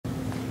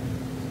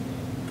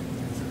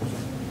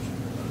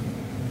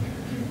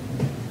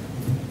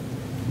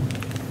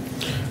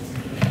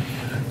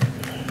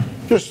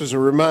Just as a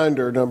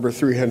reminder, number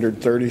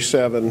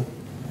 337,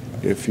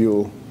 if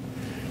you'll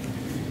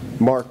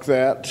mark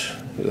that,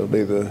 it'll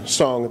be the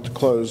song at the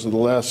close of the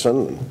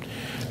lesson.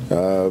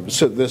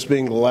 So this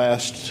being the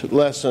last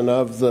lesson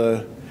of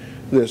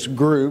this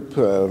group,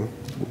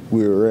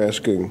 we were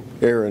asking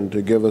Aaron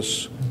to give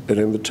us an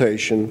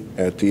invitation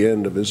at the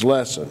end of his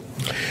lesson.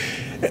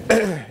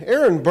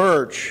 Aaron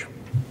Burch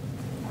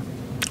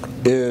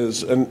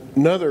is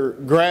another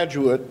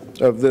graduate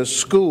of this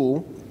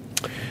school,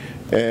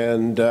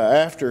 and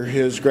after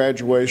his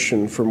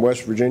graduation from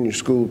West Virginia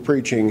School of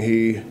Preaching,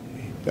 he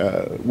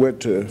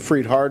went to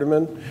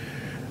Freed-Hardeman,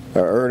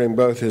 earning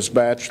both his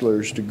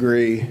bachelor's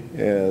degree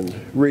and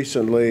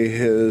recently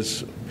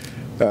his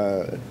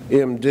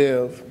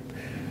MDiv.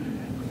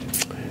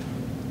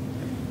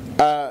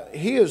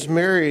 He is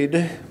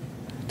married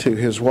to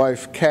his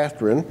wife,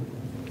 Catherine.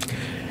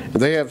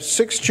 They have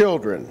 6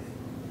 children: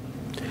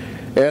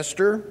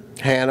 Esther,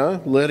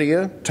 Hannah,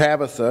 Lydia,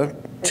 Tabitha,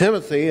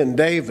 Timothy, and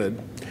David.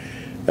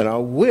 And I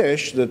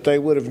wish that they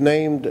would have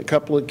named a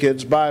couple of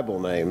kids' Bible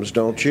names,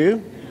 don't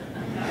you?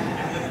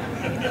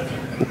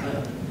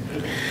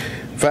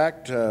 In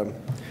fact,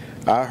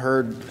 I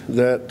heard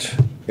that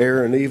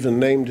Aaron even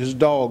named his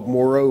dog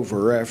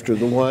Moreover after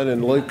the one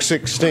in Luke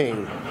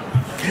 16.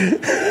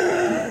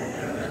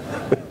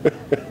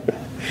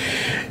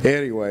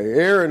 Anyway,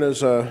 Aaron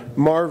is a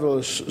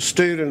marvelous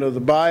student of the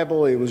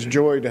Bible. He was a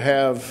joy to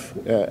have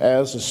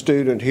as a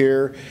student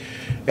here,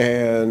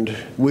 and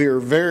we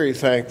are very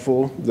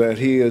thankful that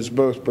he is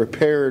both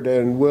prepared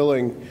and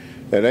willing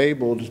and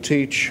able to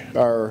teach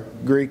our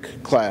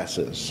Greek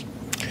classes.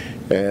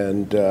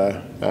 And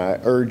I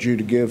urge you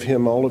to give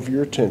him all of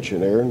your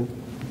attention, Aaron.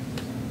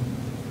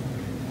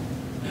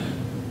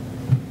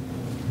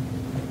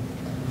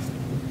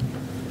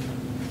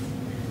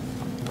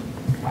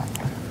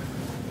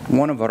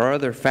 One of our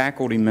other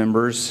faculty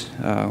members,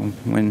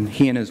 when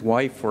he and his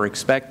wife were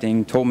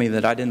expecting, told me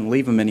that I didn't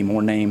leave him any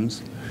more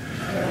names.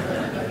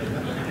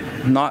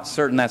 Not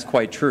certain that's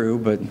quite true,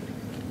 but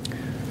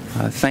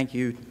thank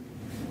you,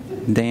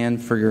 Dan,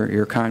 for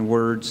your kind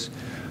words.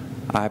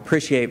 I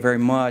appreciate very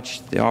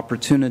much the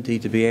opportunity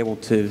to be able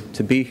to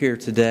be here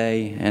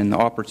today and the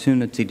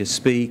opportunity to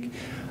speak.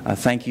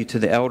 Thank you to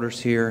the elders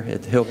here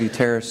at the Hillview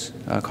Terrace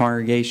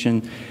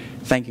congregation.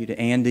 Thank you to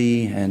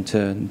Andy and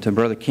to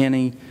Brother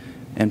Kenny,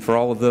 and for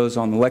all of those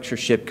on the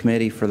lectureship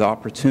committee for the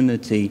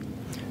opportunity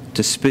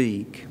to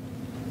speak.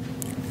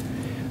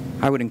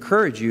 I would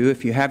encourage you,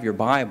 if you have your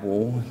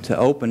Bible, to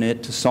open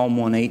it to Psalm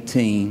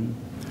 118.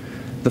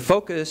 The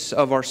focus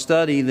of our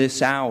study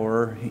this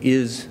hour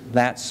is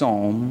that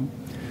psalm.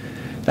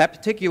 That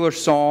particular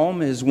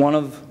psalm is one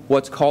of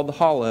what's called the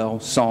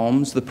Hallel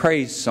Psalms, the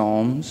praise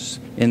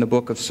psalms in the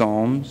book of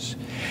Psalms.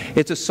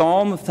 It's a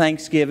psalm of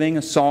thanksgiving,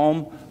 a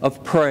psalm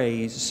of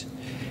praise.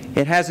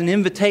 It has an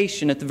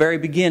invitation at the very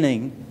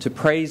beginning to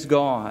praise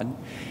God.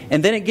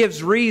 And then it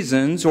gives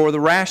reasons or the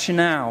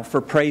rationale for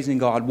praising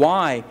God.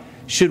 Why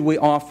should we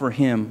offer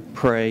Him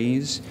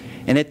praise?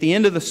 And at the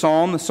end of the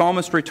psalm, the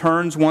psalmist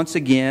returns once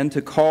again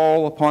to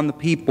call upon the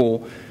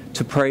people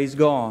to praise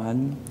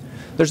God.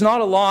 There's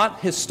not a lot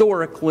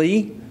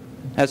historically,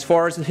 as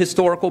far as the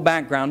historical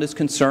background is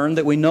concerned,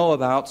 that we know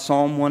about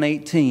Psalm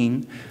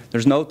 118.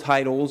 There's no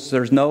titles,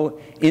 there's no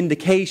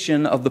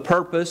indication of the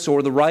purpose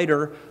or the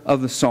writer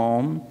of the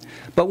psalm.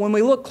 But when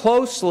we look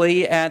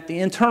closely at the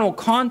internal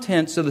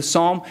contents of the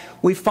psalm,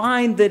 we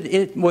find that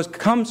it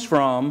comes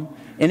from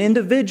an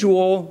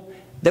individual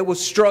that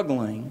was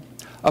struggling,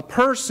 a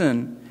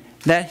person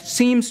that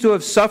seems to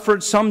have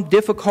suffered some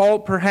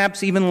difficult,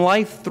 perhaps even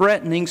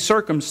life-threatening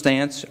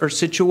circumstance or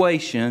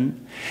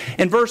situation.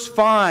 In verse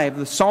 5,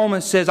 the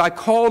psalmist says, I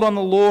called on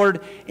the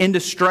Lord in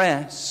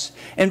distress.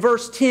 In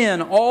verse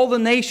 10, all the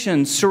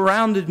nations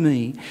surrounded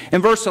me.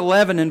 In verse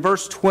 11 and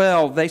verse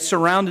 12, they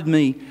surrounded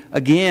me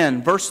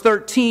again. Verse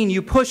 13,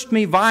 you pushed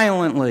me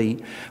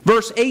violently.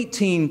 Verse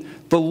 18,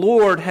 the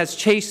Lord has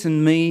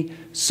chastened me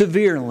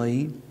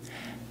severely.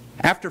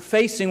 After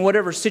facing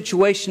whatever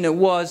situation it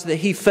was that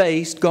he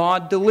faced,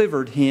 God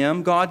delivered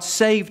him. God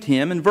saved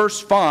him. In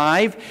verse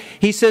 5,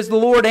 he says, the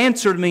Lord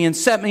answered me and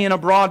set me in a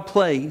broad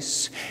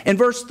place. In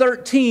verse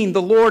 13,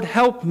 the Lord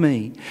helped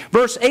me.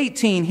 Verse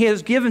 18, He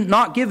has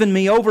not given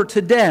me over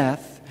to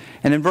death.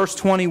 And in verse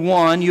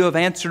 21, you have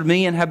answered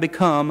me and have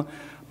become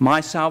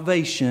my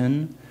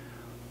salvation.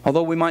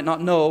 Although we might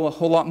not know a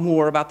whole lot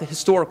more about the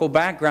historical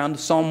background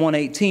of Psalm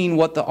 118,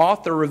 what the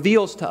author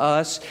reveals to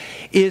us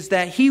is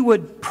that he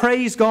would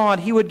praise God,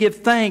 he would give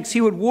thanks,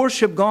 he would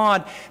worship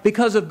God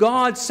because of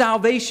God's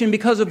salvation,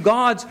 because of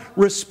God's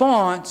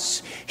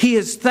response. He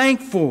is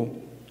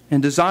thankful and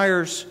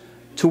desires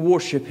to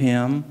worship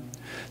Him.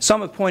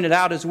 Some have pointed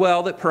out as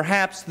well that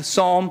perhaps the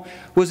psalm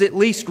was at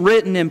least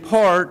written in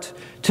part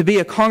to be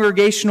a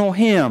congregational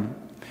hymn.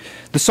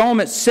 The psalm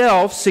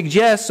itself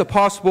suggests a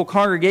possible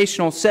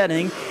congregational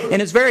setting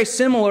and is very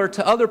similar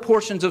to other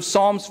portions of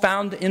psalms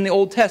found in the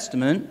Old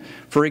Testament.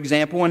 For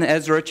example, in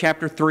Ezra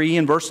chapter 3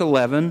 and verse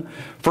 11,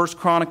 1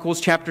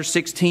 Chronicles chapter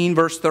 16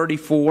 verse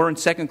 34, and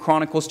 2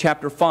 Chronicles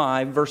chapter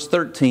 5 verse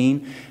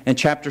 13, and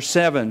chapter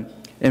 7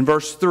 in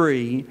verse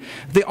 3,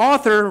 the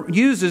author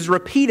uses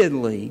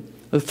repeatedly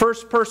the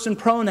first-person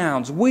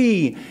pronouns,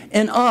 we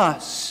and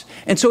us.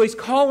 And so he's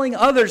calling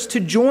others to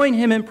join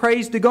him in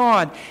praise to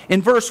God.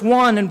 In verse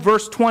 1 and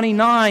verse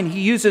 29, he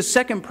uses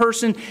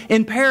second-person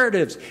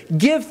imperatives.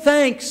 Give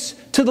thanks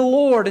to the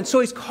Lord. And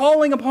so he's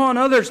calling upon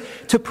others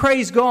to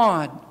praise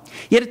God.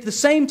 Yet at the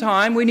same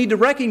time, we need to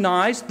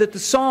recognize that the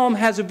psalm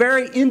has a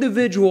very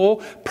individual,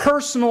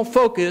 personal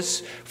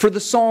focus for the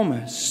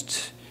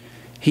psalmist.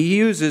 He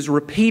uses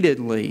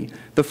repeatedly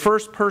the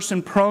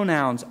first-person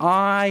pronouns,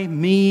 I,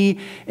 me,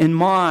 and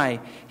my.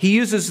 He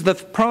uses the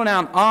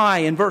pronoun I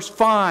in verse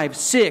 5,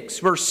 6,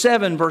 verse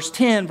 7, verse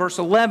 10, verse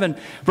 11,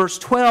 verse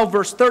 12,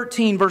 verse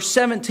 13, verse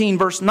 17,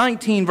 verse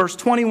 19, verse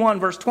 21,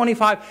 verse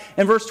 25,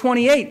 and verse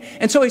 28.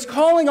 And so he's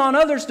calling on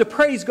others to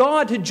praise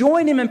God, to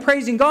join him in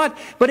praising God,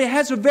 but it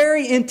has a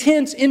very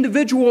intense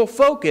individual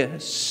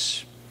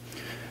focus.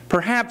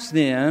 Perhaps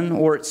then,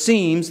 or it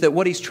seems that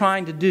what he's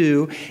trying to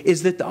do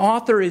is that the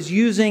author is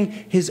using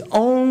his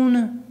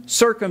own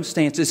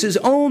circumstances, his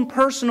own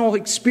personal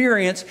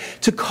experience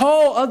to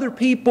call other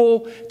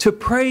people to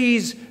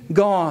praise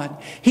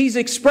God. He's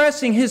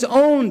expressing his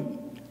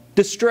own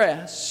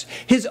distress,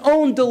 his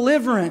own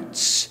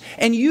deliverance,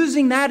 and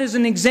using that as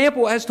an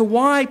example as to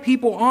why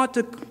people ought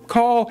to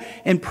call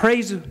and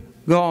praise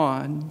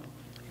God.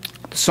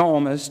 The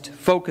psalmist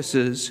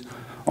focuses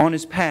on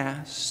his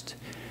past.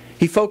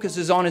 He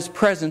focuses on his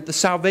present, the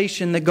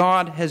salvation that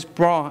God has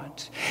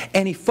brought.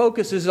 And he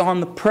focuses on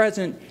the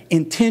present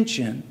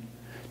intention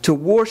to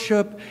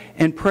worship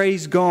and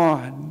praise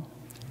God.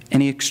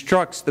 And he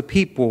instructs the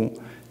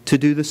people to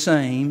do the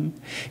same.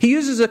 He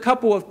uses a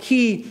couple of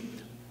key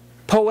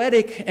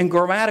poetic and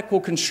grammatical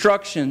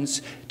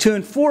constructions to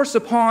enforce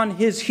upon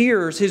his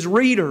hearers, his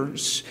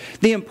readers,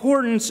 the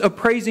importance of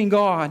praising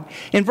God.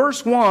 In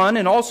verse 1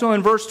 and also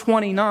in verse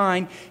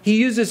 29, he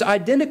uses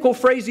identical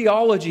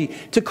phraseology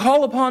to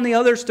call upon the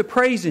others to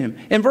praise him.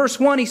 In verse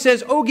 1, he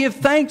says, "Oh, give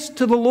thanks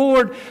to the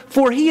Lord,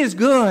 for he is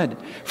good,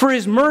 for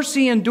his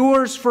mercy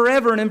endures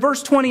forever." And in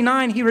verse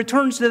 29, he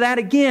returns to that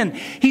again.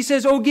 He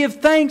says, "Oh,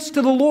 give thanks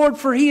to the Lord,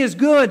 for he is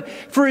good,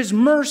 for his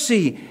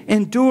mercy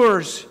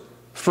endures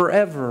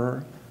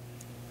forever."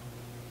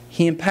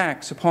 He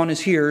impacts upon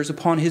his hearers,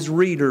 upon his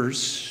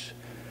readers,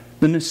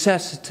 the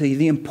necessity,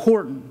 the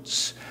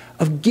importance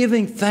of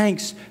giving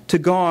thanks to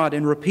God,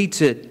 and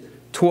repeats it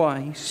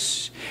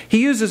twice. He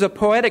uses a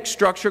poetic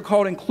structure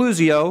called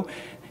inclusio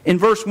in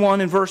verse 1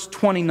 and verse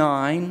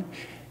 29.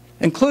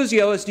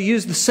 Inclusio is to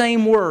use the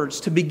same words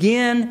to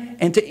begin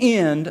and to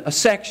end a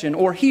section,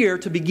 or here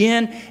to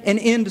begin and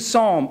end a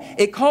psalm.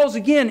 It calls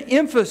again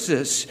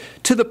emphasis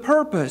to the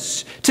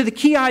purpose, to the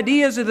key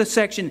ideas of the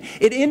section.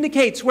 It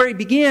indicates where he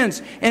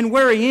begins and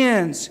where he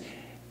ends.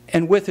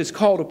 And with his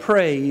call to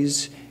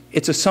praise,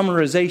 it's a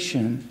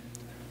summarization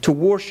to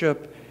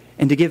worship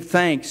and to give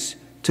thanks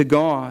to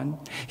God.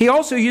 He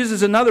also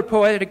uses another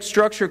poetic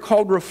structure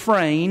called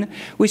refrain.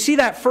 We see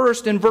that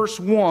first in verse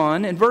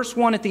 1. In verse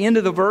 1 at the end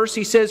of the verse,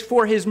 he says,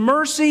 "For his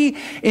mercy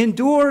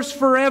endures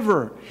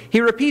forever." He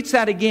repeats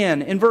that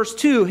again. In verse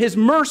 2, his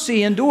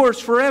mercy endures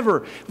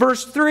forever.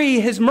 Verse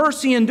 3, his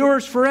mercy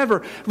endures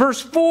forever.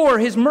 Verse 4,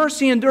 his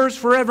mercy endures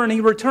forever. And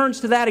he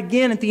returns to that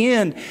again at the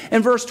end.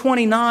 In verse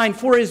 29,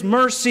 for his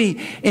mercy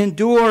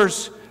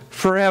endures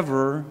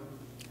forever.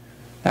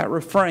 That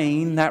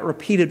refrain, that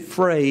repeated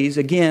phrase,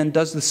 again,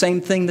 does the same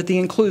thing that the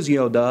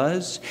inclusio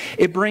does.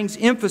 It brings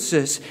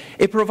emphasis,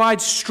 it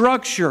provides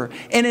structure,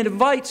 and it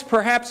invites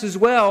perhaps as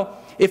well,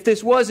 if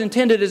this was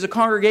intended as a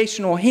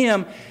congregational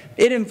hymn,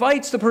 it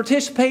invites the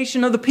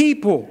participation of the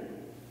people.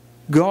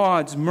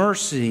 God's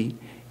mercy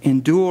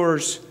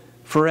endures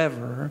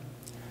forever.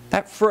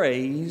 That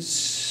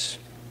phrase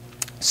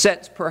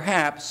sets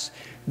perhaps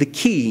the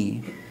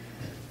key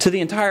to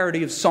the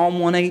entirety of Psalm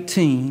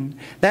 118.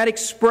 That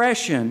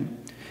expression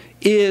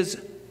is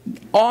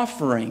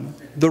offering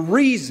the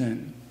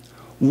reason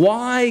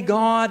why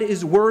God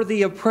is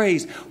worthy of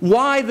praise,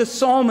 why the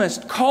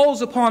psalmist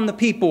calls upon the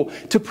people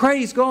to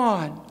praise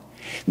God.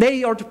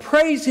 They are to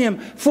praise Him,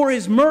 for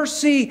His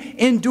mercy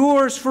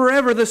endures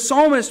forever. The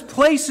psalmist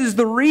places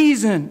the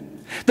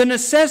reason, the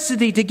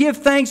necessity to give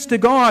thanks to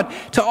God,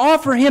 to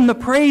offer Him the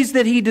praise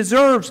that He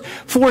deserves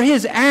for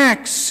His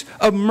acts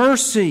of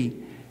mercy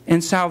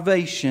and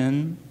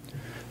salvation.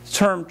 The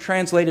term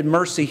translated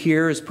mercy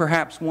here is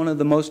perhaps one of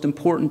the most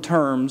important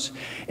terms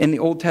in the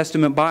Old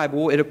Testament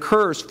Bible. It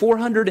occurs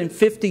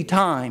 450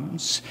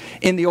 times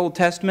in the Old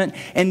Testament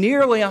and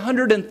nearly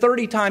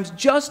 130 times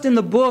just in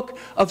the book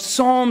of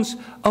Psalms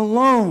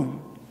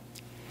alone.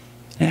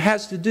 It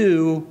has to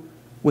do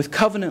with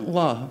covenant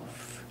love.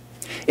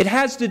 It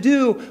has to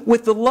do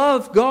with the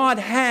love God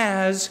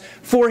has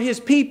for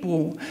His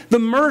people, the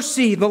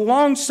mercy, the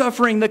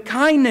long-suffering, the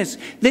kindness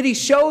that He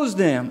shows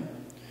them.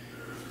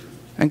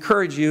 I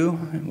encourage you,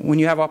 when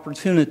you have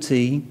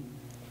opportunity,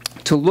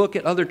 to look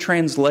at other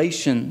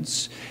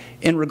translations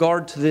in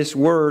regard to this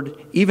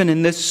word, even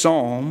in this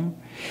psalm.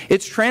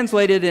 It's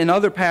translated in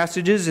other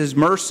passages as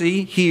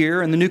mercy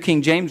here in the New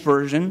King James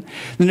Version.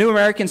 The New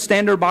American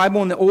Standard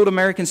Bible and the Old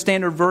American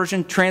Standard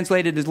Version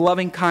translated as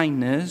loving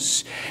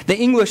kindness. The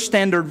English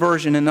Standard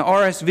Version and the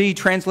RSV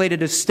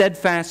translated as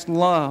steadfast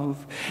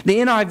love. The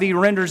NIV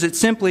renders it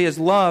simply as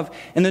love,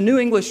 and the New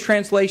English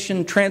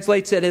translation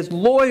translates it as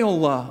loyal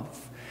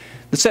love.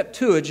 The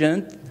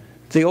Septuagint,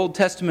 the Old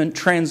Testament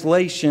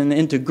translation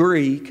into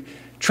Greek,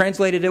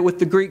 translated it with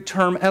the Greek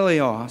term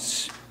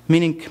eleos,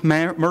 meaning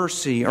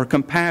mercy or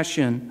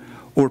compassion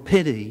or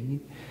pity.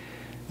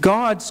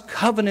 God's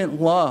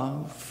covenant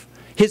love,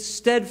 His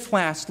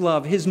steadfast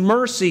love, His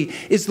mercy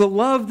is the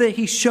love that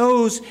He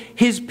shows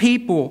His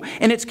people.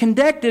 And it's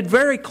connected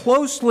very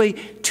closely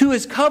to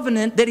His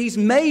covenant that He's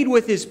made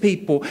with His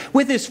people,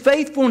 with His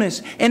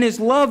faithfulness and His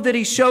love that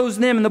He shows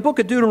them. In the book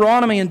of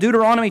Deuteronomy, in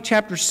Deuteronomy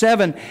chapter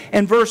 7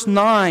 and verse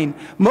 9,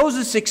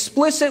 Moses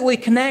explicitly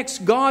connects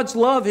God's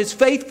love, His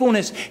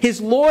faithfulness,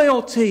 His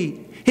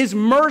loyalty, His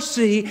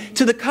mercy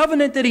to the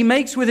covenant that He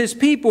makes with His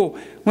people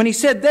when he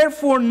said,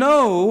 therefore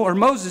know, or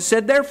Moses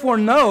said, therefore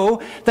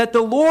know that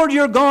the Lord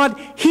your God,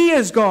 He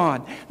is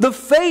God, the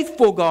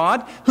faithful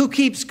God who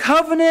keeps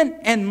covenant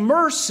and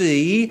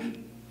mercy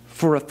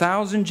for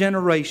 1,000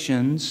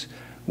 generations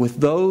with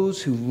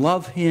those who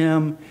love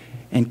Him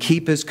and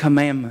keep His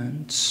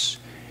commandments.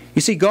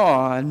 You see,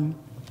 God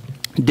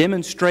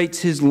demonstrates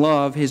His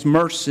love, His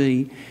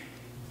mercy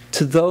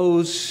to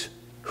those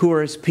who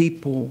are His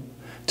people,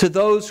 to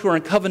those who are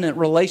in covenant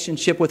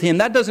relationship with Him.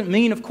 That doesn't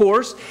mean, of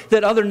course,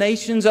 that other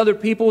nations, other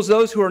peoples,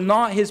 those who are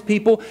not His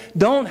people,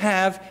 don't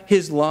have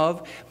His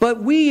love.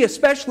 But we,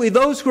 especially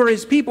those who are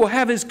His people,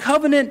 have His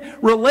covenant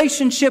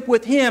relationship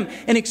with Him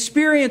and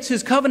experience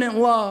His covenant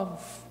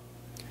love.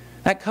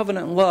 That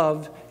covenant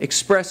love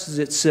expresses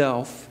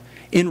itself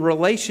in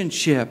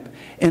relationship,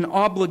 in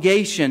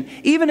obligation,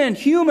 even in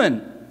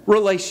human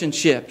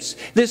relationships.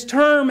 This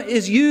term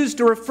is used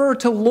to refer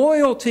to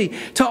loyalty,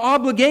 to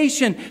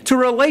obligation, to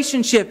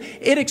relationship.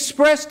 It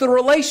expressed the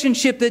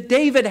relationship that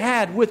David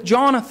had with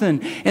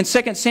Jonathan in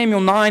 2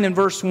 Samuel 9 and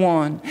verse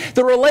 1.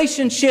 The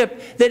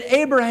relationship that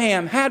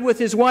Abraham had with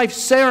his wife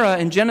Sarah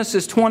in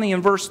Genesis 20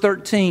 and verse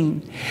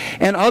 13.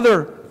 And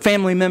other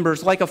family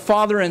members like a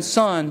father and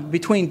son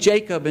between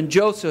Jacob and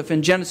Joseph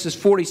in Genesis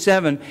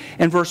 47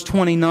 and verse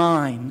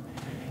 29.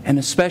 And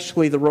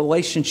especially the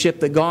relationship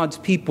that God's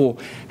people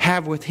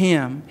have with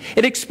Him.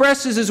 It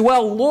expresses as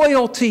well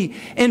loyalty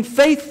and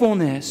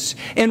faithfulness.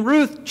 In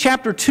Ruth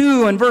chapter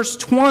 2 and verse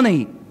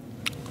 20,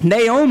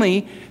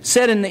 Naomi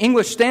said in the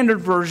English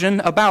Standard Version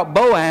about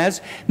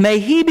Boaz, may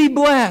he be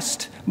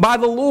blessed by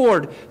the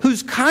Lord,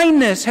 whose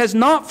kindness has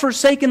not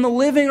forsaken the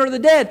living or the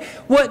dead.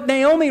 What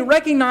Naomi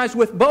recognized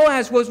with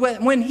Boaz was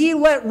when he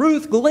let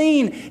Ruth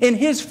glean in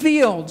his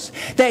fields,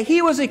 that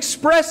he was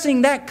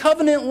expressing that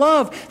covenant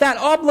love, that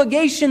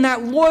obligation,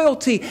 that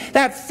loyalty,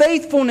 that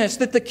faithfulness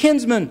that the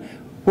kinsmen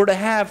were to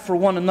have for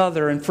one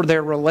another and for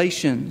their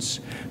relations.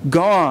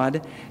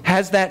 God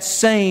has that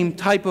same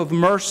type of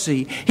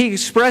mercy. He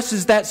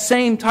expresses that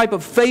same type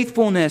of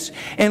faithfulness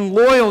and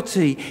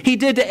loyalty. He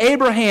did to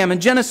Abraham in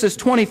Genesis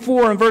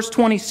 24 and verse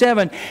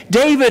 27.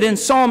 David in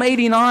Psalm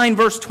 89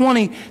 verse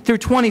 20 through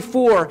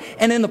 24.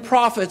 And in the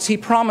prophets He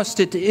promised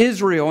it to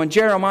Israel in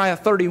Jeremiah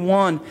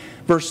 31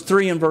 verse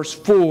 3 and verse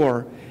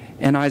 4.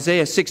 And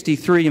Isaiah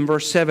 63 and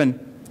verse 7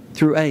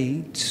 through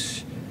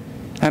 8.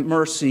 That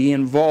mercy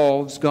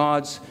involves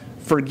God's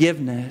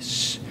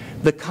forgiveness,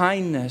 the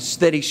kindness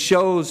that He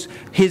shows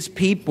His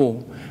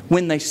people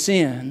when they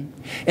sin.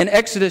 In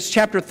Exodus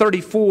chapter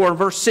 34,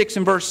 verse 6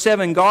 and verse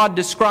 7, God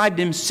described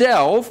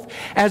Himself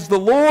as the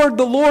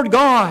Lord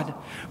God,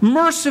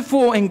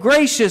 merciful and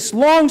gracious,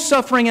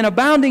 long-suffering and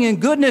abounding in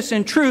goodness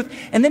and truth.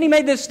 And then He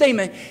made this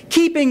statement,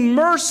 keeping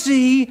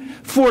mercy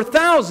for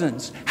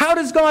thousands. How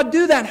does God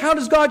do that? How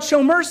does God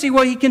show mercy?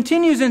 Well, He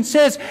continues and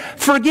says,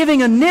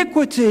 forgiving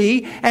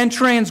iniquity and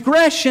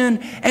transgression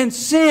and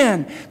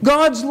sin.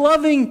 God's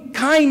loving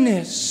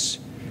kindness,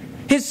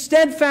 His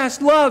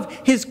steadfast love,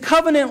 His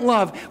covenant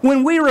love,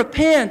 when we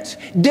repent,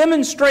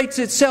 demonstrates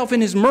itself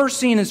in His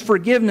mercy and His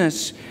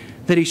forgiveness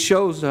that He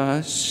shows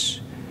us.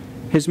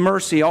 His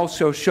mercy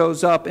also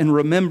shows up in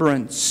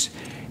remembrance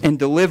and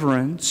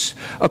deliverance.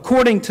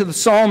 According to the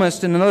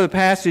psalmist in another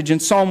passage in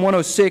Psalm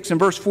 106 and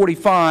verse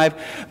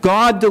 45,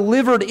 God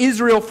delivered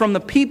Israel from the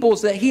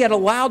peoples that He had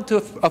allowed to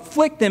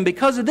afflict them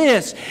because of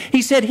this.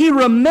 He said He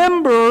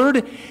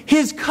remembered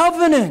His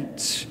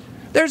covenant.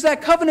 There's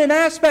that covenant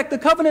aspect, the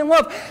covenant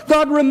love.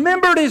 God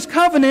remembered His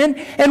covenant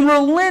and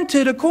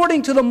relented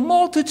according to the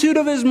multitude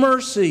of His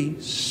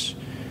mercies.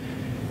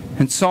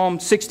 In Psalm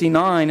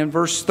 69 and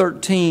verse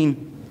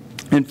 13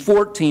 and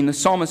 14, the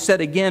psalmist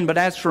said again, but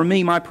as for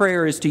me, my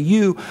prayer is to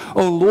You,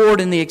 O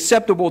Lord, in the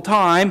acceptable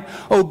time.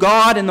 O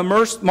God, in the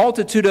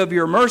multitude of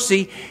Your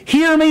mercy,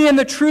 hear me in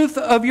the truth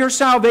of Your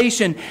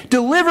salvation.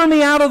 Deliver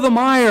me out of the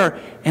mire,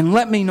 and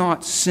let me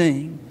not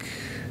sink.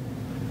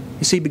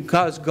 You see,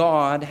 because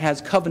God has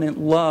covenant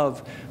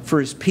love for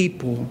His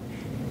people,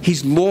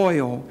 He's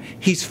loyal,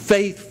 He's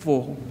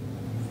faithful.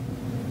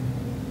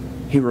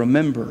 He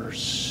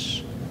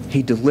remembers,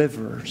 He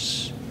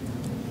delivers,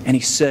 and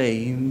He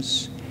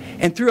saves.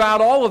 And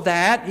throughout all of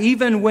that,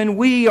 even when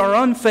we are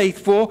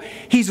unfaithful,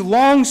 He's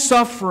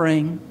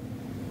long-suffering.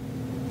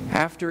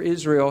 After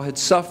Israel had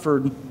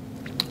suffered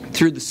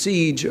through the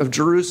siege of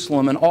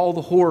Jerusalem and all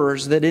the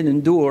horrors that it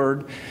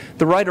endured,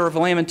 the writer of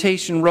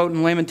Lamentation wrote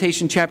in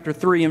Lamentation chapter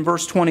 3 and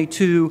verse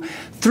 22,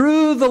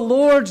 "Through the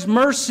Lord's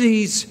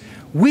mercies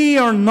we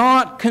are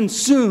not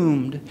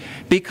consumed,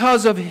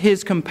 because of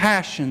His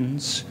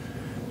compassions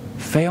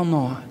fail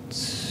not."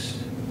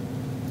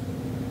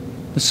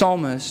 The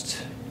psalmist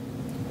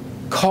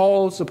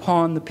calls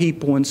upon the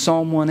people in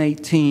Psalm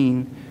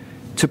 118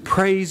 to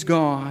praise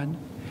God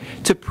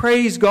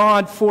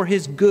for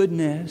His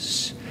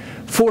goodness,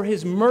 for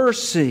His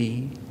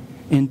mercy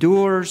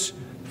endures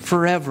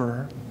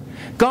forever.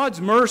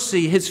 God's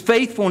mercy, His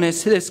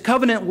faithfulness, His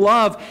covenant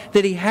love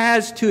that He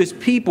has to His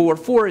people or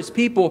for His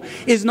people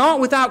is not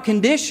without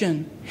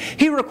condition.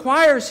 He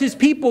requires His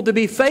people to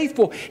be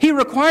faithful. He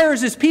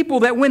requires His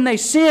people that when they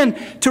sin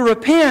to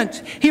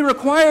repent. He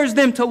requires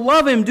them to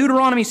love Him,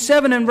 Deuteronomy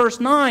 7 and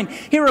verse 9.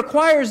 He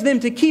requires them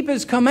to keep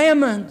His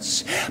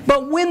commandments.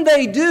 But when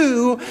they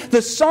do,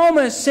 the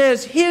psalmist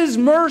says His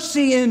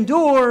mercy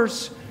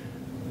endures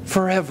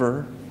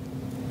forever.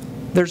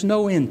 There's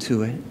no end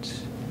to it.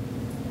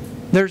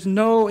 There's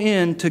no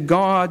end to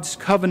God's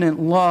covenant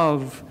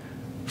love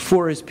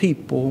for His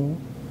people.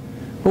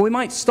 But we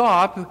might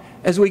stop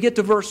as we get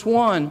to verse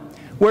 1,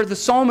 where the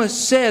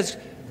psalmist says,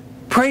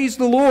 "Praise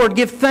the Lord,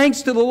 give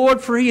thanks to the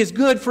Lord, for He is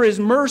good, for His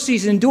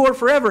mercies endure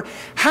forever."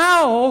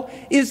 How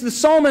is the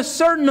psalmist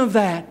certain of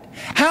that?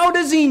 How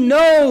does he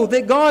know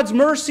that God's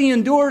mercy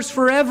endures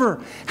forever?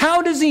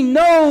 How does he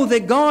know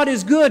that God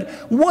is good?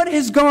 What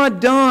has God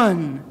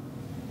done?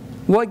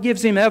 What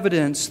gives him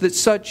evidence that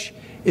such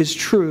is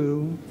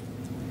true?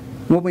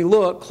 When we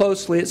look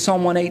closely at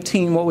Psalm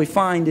 118, what we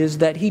find is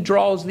that he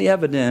draws the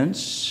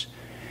evidence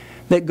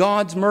that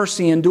God's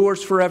mercy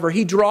endures forever.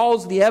 He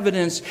draws the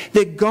evidence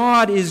that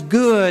God is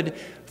good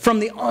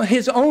from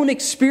His own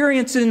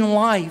experience in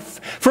life,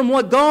 from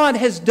what God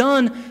has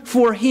done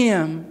for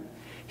him.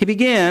 He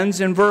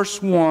begins in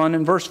verse 1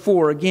 and verse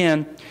 4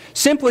 again,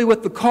 simply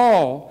with the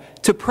call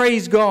to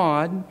praise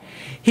God.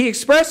 He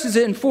expresses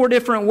it in 4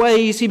 different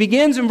ways. He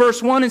begins in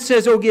verse 1 and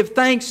says, "Oh, give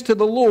thanks to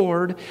the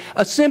Lord."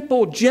 A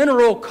simple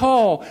general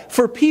call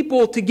for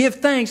people to give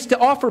thanks, to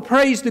offer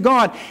praise to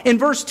God. In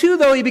verse 2,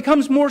 though, he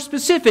becomes more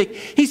specific.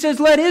 He says,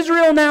 "Let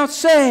Israel now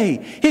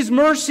say, His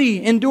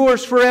mercy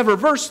endures forever."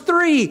 Verse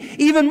 3,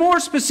 even more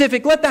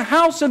specific. "Let the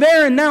house of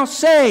Aaron now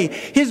say,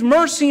 His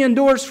mercy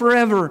endures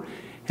forever."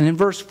 And in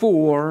verse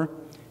 4,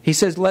 he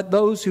says, "Let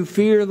those who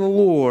fear the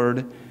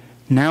Lord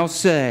now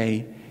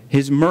say,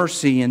 His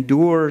mercy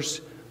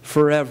endures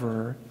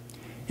forever."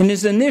 In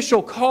his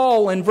initial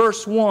call in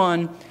verse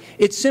 1,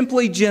 it's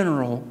simply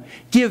general.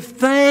 Give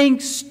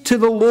thanks to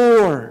the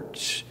Lord.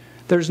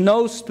 There's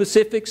no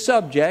specific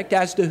subject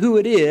as to who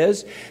it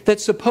is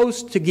that's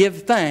supposed to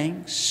give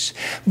thanks.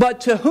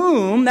 But to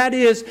whom, that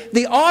is,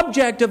 the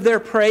object of their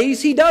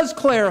praise, he does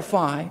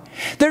clarify.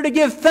 They're to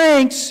give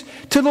thanks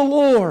to the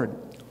Lord.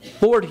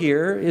 Lord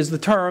here is the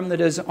term that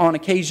is on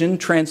occasion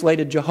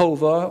translated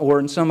Jehovah, or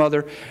in some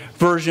other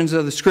versions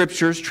of the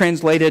Scriptures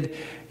translated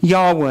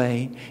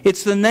Yahweh.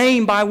 It's the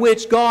name by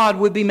which God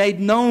would be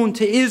made known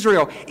to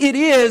Israel. It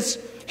is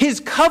His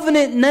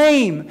covenant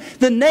name,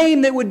 the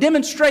name that would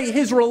demonstrate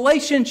His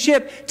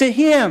relationship to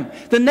Him,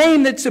 the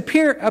name that's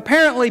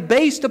apparently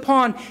based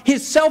upon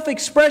His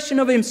self-expression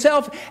of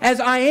Himself as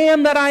I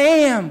am that I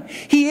am.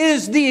 He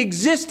is the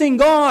existing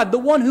God, the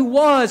one who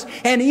was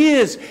and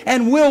is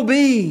and will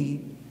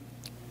be,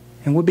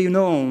 and would be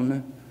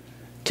known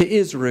to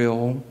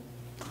Israel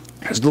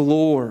as the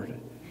Lord.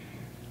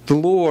 The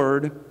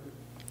Lord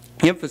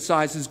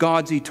emphasizes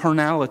God's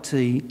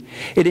eternality.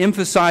 It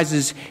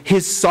emphasizes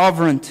His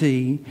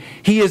sovereignty.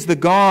 He is the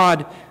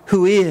God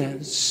who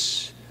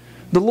is.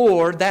 The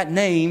Lord, that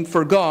name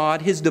for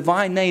God, His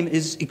divine name,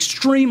 is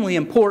extremely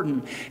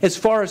important as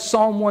far as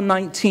Psalm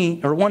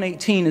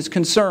 118 is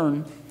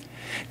concerned.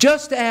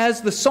 Just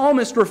as the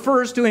psalmist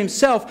refers to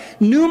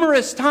himself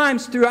numerous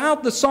times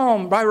throughout the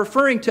psalm by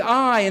referring to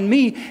I and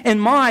me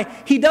and my,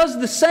 he does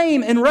the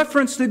same in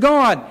reference to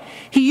God.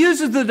 He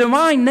uses the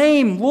divine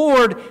name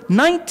Lord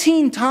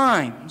 19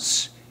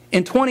 times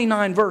in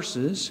 29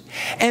 verses.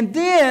 And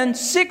then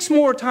 6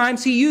 more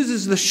times he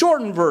uses the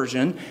shortened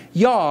version,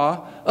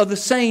 Yah,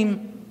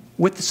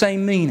 with the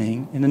same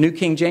meaning. In the New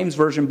King James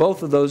Version,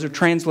 both of those are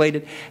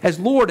translated as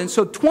Lord. And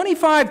so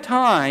 25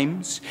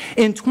 times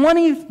in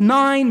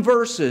 29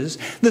 verses,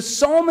 the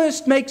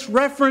psalmist makes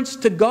reference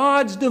to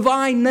God's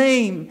divine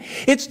name.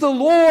 It's the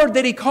Lord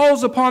that he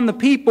calls upon the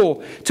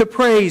people to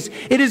praise.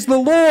 It is the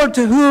Lord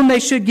to whom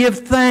they should give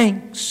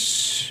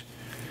thanks.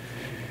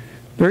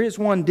 There is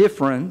one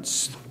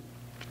difference,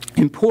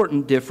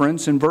 important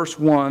difference, in verse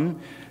 1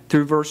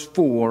 through verse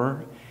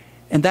 4.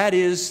 And that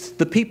is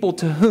the people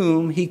to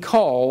whom he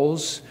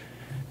calls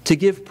to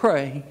give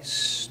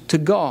praise to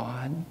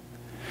God.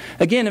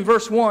 Again, in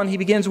verse 1, he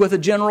begins with a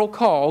general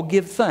call,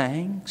 give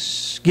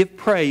thanks, give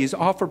praise,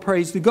 offer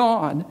praise to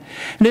God.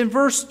 And in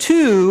verse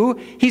 2,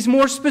 he's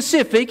more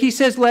specific. He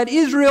says, let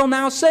Israel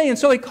now say. And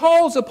so he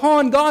calls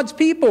upon God's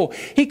people.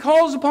 He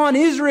calls upon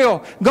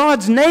Israel,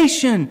 God's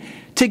nation,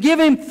 to give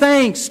Him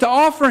thanks, to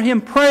offer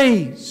Him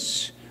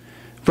praise.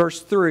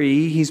 Verse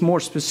 3, he's more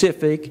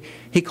specific.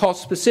 He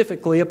calls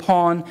specifically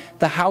upon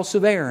the house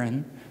of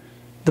Aaron,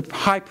 the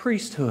high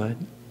priesthood,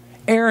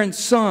 Aaron's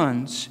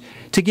sons,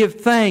 to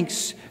give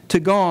thanks to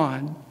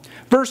God.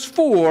 Verse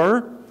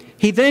 4,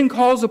 he then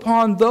calls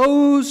upon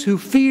those who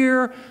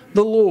fear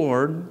the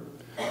Lord.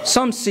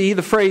 Some see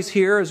the phrase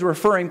here as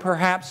referring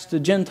perhaps to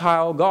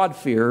Gentile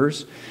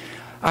God-fearers.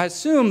 I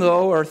assume,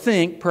 though, or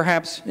think,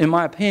 perhaps in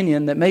my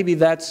opinion, that maybe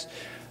that's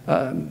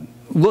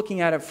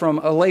looking at it from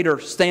a later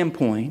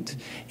standpoint.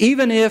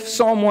 Even if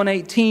Psalm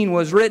 118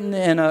 was written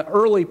in an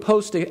early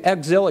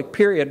post-exilic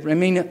period, I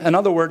mean, in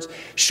other words,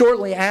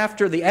 shortly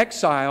after the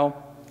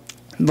exile,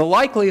 the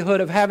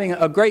likelihood of having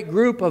a great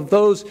group of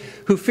those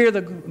who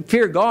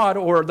fear God,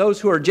 or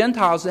those who are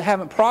Gentiles that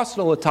haven't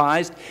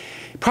proselytized,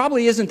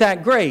 probably isn't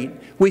that great.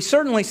 We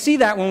certainly see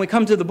that when we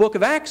come to the book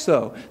of Acts,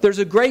 though. There's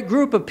a great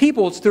group of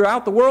peoples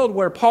throughout the world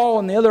where Paul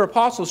and the other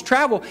apostles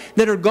travel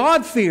that are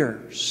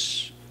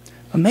God-fearers.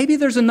 Maybe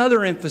there's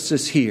another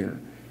emphasis here,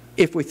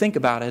 if we think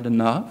about it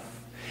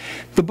enough.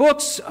 The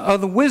books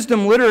of the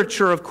wisdom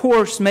literature, of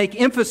course, make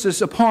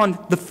emphasis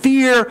upon the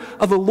fear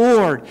of the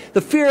Lord.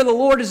 The fear of the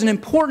Lord is an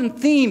important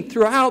theme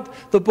throughout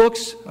the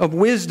books of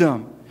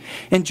wisdom.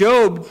 In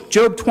Job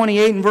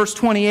 28 and verse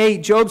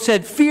 28, Job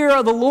said, fear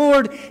of the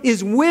Lord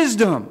is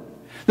wisdom.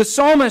 The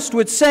psalmist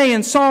would say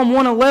in Psalm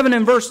 111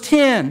 and verse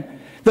 10,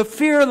 the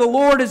fear of the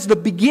Lord is the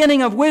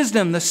beginning of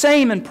wisdom. The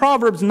same in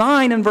Proverbs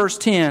 9 and verse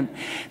 10.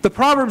 The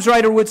Proverbs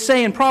writer would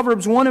say in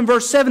Proverbs 1 and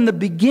verse 7,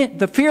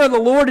 the fear of the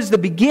Lord is the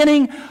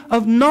beginning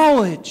of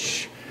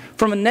knowledge.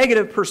 From a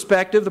negative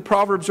perspective, the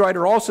Proverbs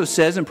writer also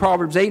says in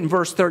Proverbs 8 and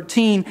verse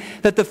 13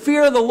 that the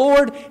fear of the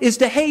Lord is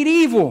to hate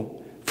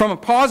evil. From a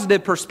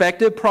positive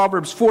perspective,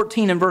 Proverbs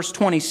 14 and verse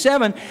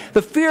 27,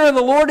 the fear of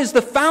the Lord is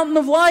the fountain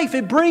of life.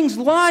 It brings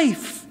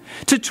life.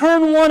 To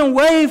turn one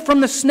away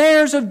from the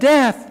snares of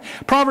death.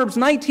 Proverbs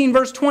 19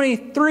 verse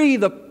 23,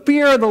 the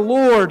fear of the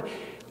Lord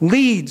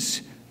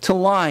leads to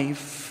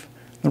life.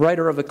 The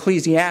writer of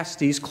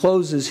Ecclesiastes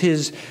closes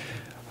his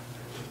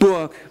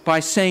book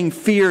by saying,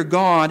 fear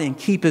God and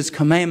keep His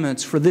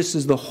commandments, for this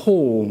is the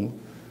whole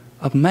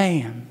of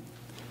man.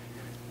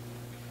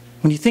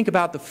 When you think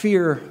about the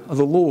fear of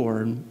the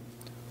Lord,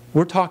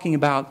 we're talking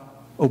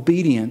about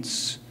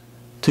obedience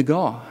to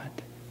God.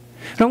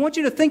 And I want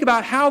you to think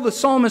about how the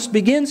psalmist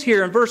begins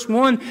here in verse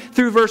 1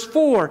 through verse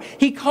 4.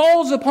 He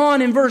calls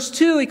upon, in verse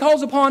 2, he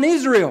calls upon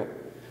Israel.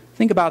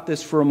 Think about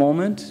this for a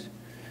moment.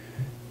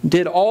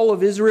 Did all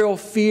of Israel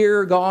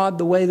fear God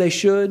the way they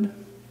should?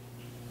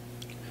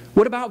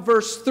 What about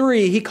verse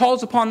 3? He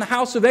calls upon the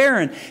house of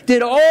Aaron.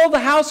 Did all the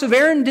house of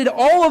Aaron, did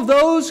all of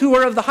those who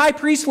are of the high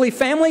priestly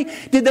family,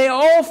 did they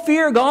all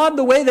fear God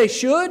the way they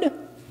should?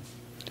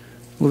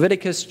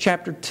 Leviticus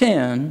chapter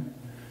 10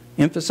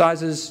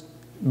 emphasizes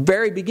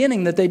very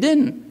beginning that they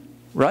didn't,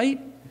 right?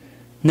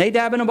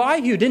 Nadab and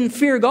Abihu didn't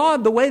fear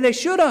God the way they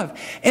should have.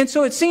 And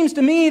so it seems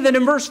to me that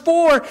in verse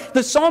 4,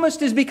 the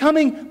psalmist is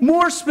becoming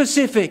more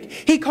specific.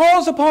 He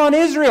calls upon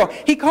Israel.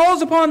 He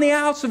calls upon the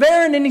house of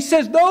Aaron, and he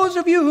says, those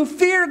of you who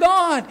fear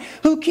God,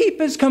 who keep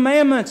His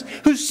commandments,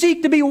 who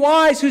seek to be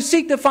wise, who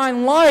seek to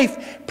find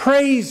life,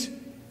 praise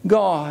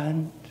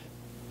God.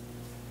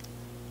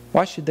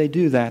 Why should they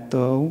do that,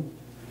 though?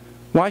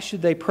 Why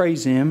should they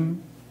praise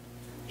Him?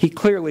 He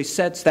clearly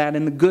sets that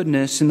in the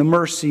goodness and the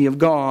mercy of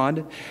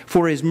God,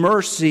 for His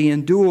mercy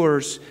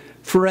endures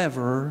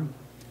forever.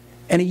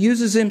 And He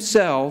uses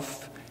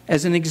Himself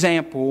as an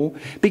example.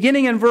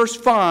 Beginning in verse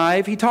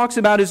 5, he talks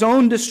about His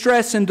own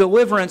distress and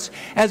deliverance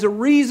as a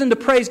reason to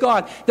praise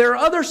God. There are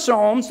other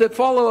psalms that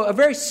follow a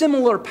very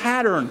similar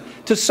pattern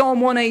to Psalm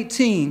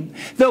 118.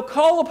 They'll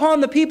call upon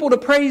the people to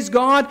praise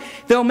God.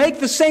 They'll make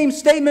the same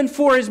statement,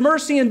 for His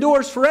mercy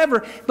endures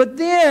forever. But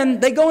then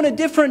they go in a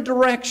different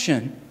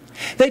direction.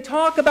 They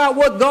talk about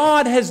what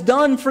God has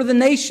done for the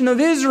nation of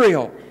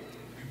Israel.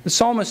 The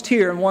psalmist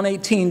here in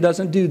 118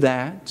 doesn't do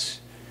that.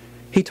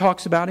 He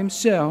talks about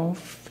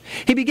himself.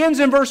 He begins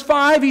in verse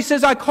 5. He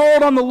says, I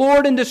called on the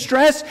Lord in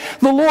distress.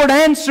 The Lord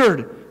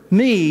answered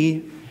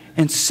me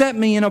and set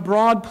me in a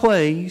broad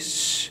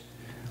place.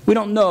 We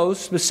don't know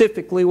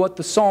specifically what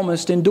the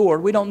psalmist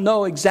endured. We don't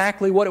know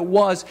exactly what it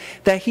was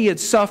that he had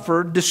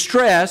suffered.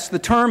 Distress, the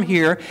term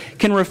here,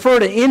 can refer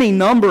to any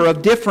number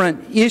of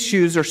different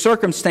issues or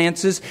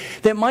circumstances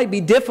that might be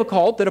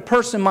difficult, that a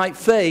person might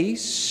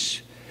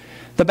face.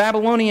 The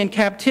Babylonian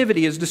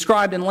captivity is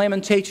described in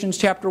Lamentations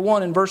chapter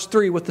 1 and verse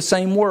 3 with the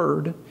same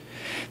word.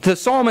 The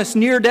psalmist's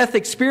near-death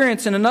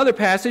experience in another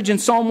passage in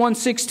Psalm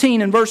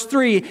 116 and verse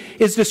 3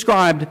 is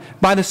described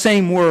by the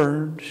same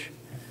word.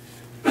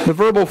 The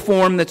verbal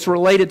form that's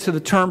related to the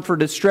term for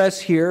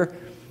distress here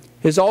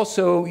is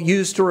also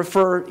used to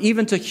refer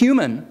even to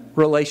human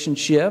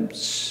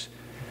relationships.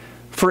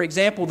 For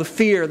example, the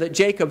fear that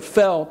Jacob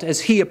felt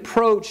as he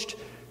approached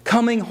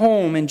coming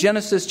home in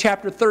Genesis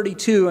chapter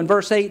 32 and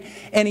verse 8,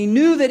 and he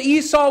knew that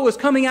Esau was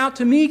coming out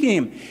to meet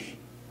him.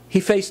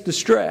 He faced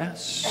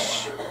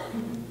distress.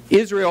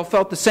 Israel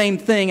felt the same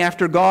thing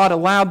after God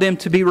allowed them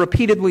to be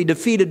repeatedly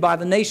defeated by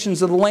the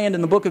nations of the land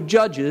in the book of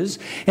Judges,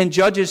 in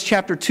Judges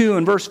chapter 2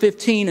 and verse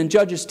 15 and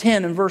Judges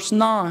 10 and verse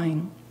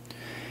 9.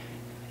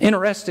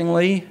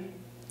 Interestingly,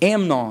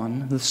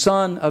 Amnon, the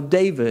son of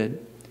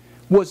David,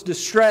 was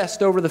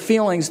distressed over the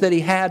feelings that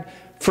he had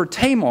for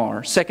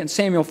Tamar, 2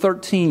 Samuel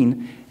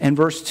 13 and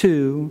verse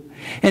 2.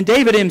 And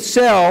David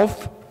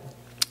himself,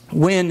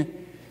 when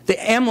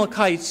the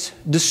Amalekites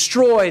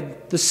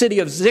destroyed the city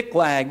of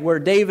Ziklag, where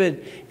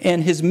David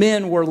and his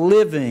men were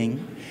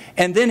living,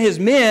 and then his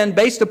men,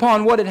 based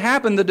upon what had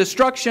happened, the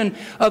destruction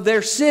of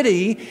their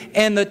city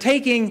and the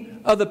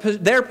taking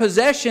of their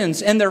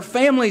possessions and their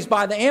families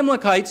by the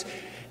Amalekites,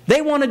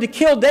 they wanted to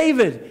kill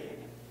David.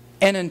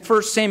 And in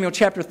 1 Samuel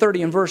chapter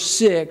 30 and verse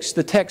 6,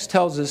 the text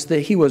tells us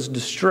that he was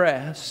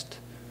distressed.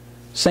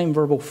 Same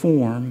verbal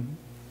form.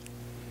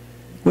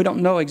 We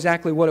don't know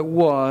exactly what it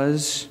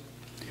was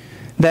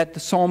that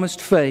the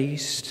psalmist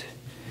faced,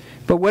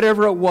 but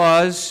whatever it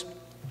was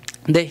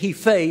that he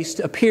faced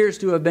appears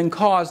to have been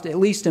caused, at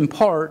least in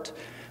part,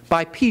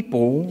 by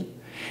people.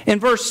 In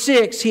verse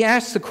 6, he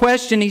asks the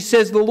question, he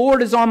says, "The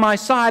Lord is on my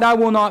side, I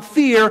will not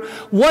fear.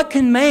 What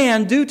can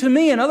man do to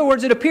me?" In other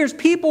words, it appears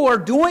people are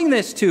doing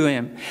this to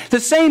him. The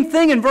same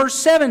thing in verse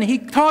 7, he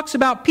talks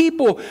about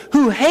people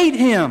who hate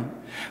him.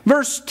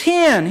 Verse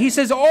 10, he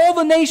says, "All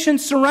the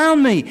nations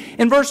surround me."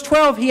 In verse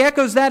 12, he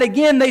echoes that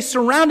again. They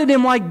surrounded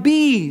him like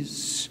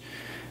bees.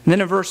 And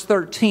then in verse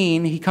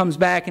 13, he comes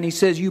back and he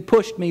says, "You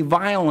pushed me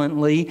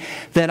violently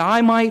that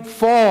I might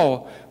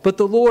fall, but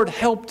the Lord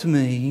helped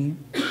me."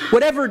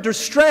 Whatever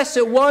distress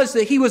it was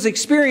that he was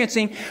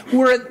experiencing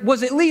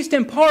was at least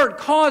in part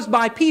caused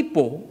by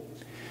people.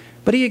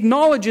 But he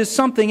acknowledges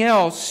something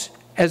else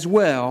as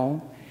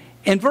well.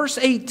 In verse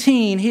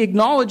 18, he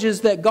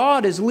acknowledges that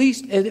God at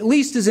least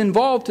is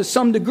involved to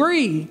some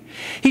degree.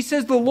 He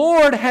says, "The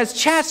Lord has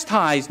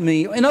chastised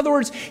me." In other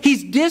words,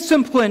 He's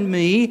disciplined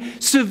me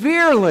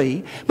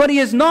severely, but He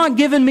has not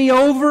given me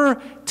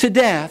over to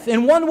death.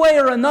 In one way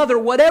or another,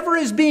 whatever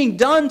is being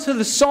done to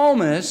the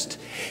psalmist,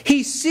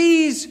 he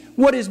sees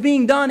what is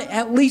being done,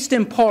 at least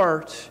in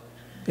part,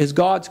 is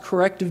God's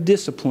corrective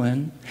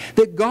discipline.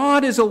 That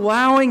God is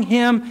allowing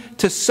him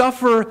to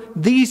suffer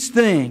these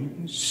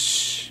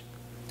things.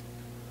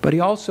 But he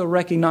also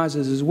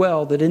recognizes as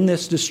well that in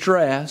this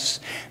distress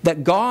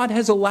that God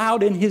has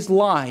allowed in his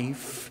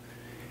life,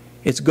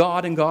 it's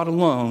God and God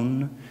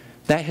alone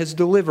that has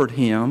delivered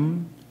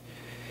him.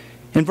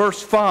 In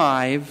verse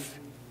 5,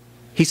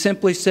 he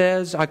simply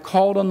says, "I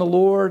called on the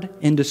Lord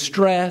in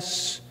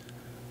distress.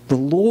 The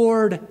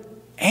Lord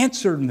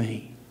answered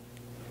me."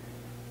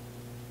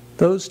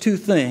 Those two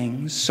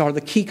things are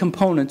the key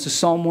components of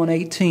Psalm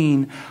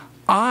 118.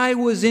 I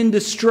was in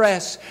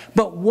distress,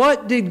 but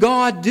what did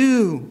God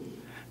do?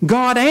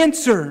 God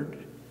answered.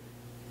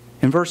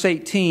 In verse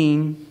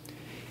 18,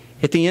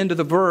 at the end of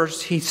the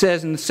verse, he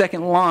says in the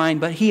second line,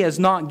 "But He has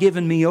not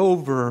given me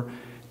over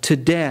to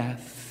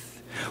death."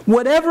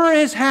 Whatever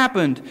has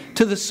happened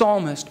to the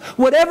psalmist,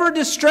 whatever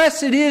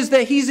distress it is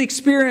that he's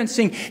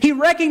experiencing, he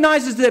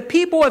recognizes that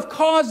people have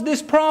caused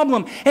this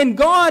problem and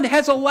God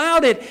has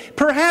allowed it.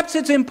 Perhaps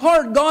it's in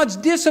part God's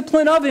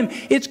discipline of him.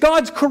 It's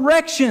God's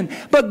correction.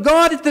 But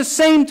God at the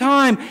same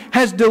time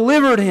has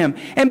delivered him.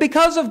 And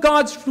because of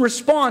God's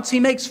response, he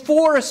makes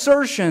 4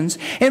 assertions.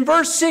 In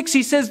verse 6,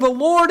 he says, "The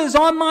Lord is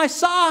on my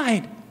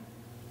side."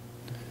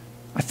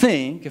 I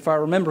think, if I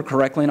remember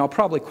correctly, and I'll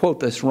probably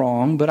quote this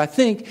wrong, but I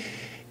think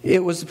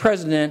it was the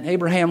President,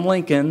 Abraham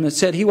Lincoln, that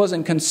said he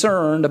wasn't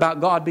concerned about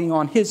God being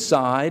on his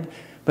side,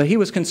 but he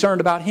was concerned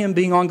about him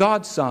being on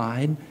God's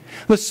side.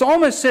 The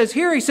psalmist says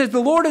here, he says, "The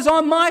Lord is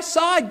on my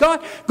side.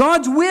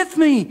 God's with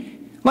me."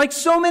 Like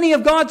so many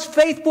of God's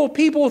faithful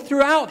people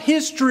throughout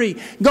history,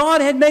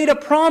 God had made a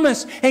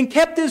promise and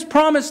kept His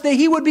promise that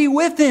He would be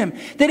with him,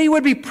 that He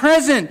would be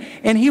present,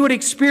 and he would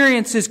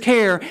experience His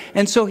care.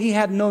 And so he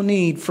had no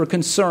need for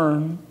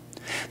concern.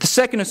 The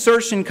second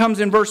assertion comes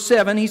in verse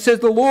 7. He says,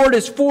 "The Lord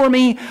is for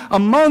me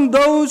among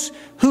those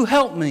who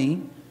help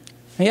me."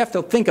 Now you have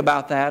to think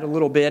about that a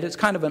little bit. It's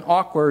kind of an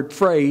awkward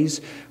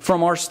phrase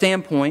from our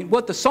standpoint.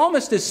 What the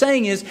psalmist is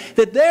saying is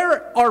that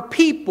there are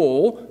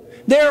people,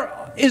 there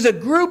is a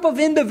group of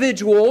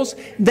individuals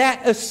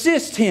that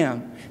assist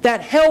him,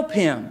 that help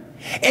him.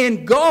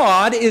 And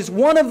God is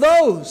one of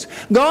those.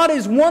 God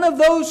is one of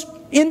those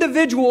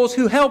individuals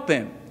who help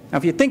him. Now,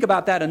 if you think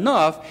about that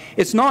enough,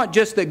 it's not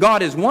just that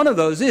God is one of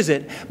those, is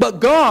it? But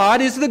God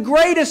is the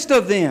greatest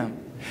of them.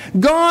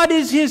 God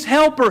is his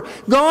helper.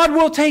 God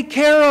will take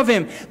care of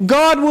him.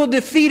 God will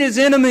defeat his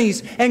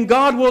enemies, and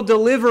God will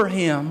deliver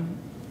him.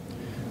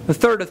 The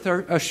third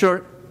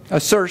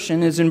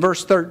assertion is in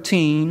verse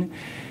 13.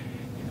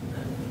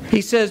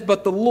 He says,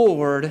 "But the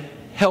Lord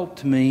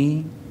helped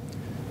me."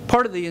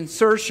 Part of the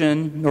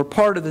insertion, or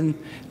part of the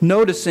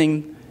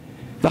noticing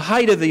The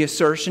height of the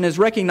assertion is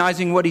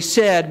recognizing what he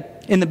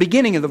said in the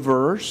beginning of the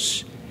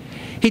verse.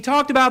 He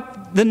talked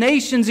about the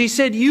nations. He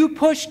said, you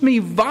pushed me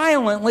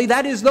violently,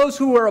 that is, those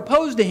who were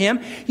opposed to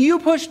him. You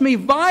pushed me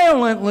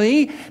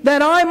violently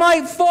that I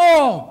might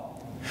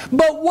fall.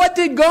 But what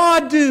did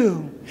God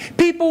do?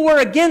 People were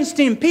against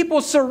him.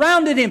 People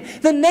surrounded him.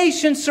 The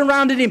nations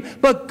surrounded him.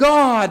 But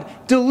God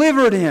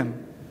delivered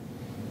him.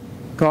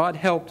 God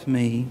helped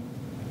me.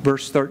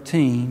 Verse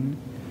 13.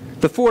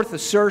 The fourth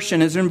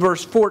assertion is in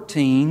verse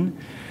 14.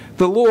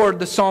 The Lord,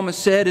 the psalmist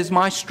said, is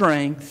my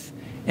strength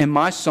and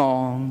my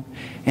song,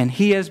 and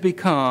He has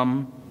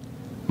become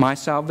my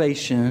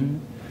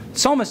salvation. The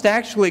psalmist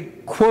actually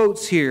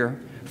quotes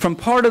here from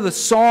part of the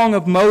Song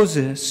of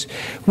Moses,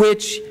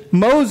 which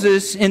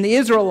Moses and the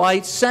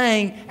Israelites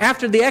sang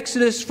after the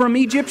exodus from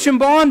Egyptian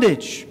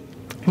bondage.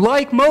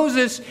 Like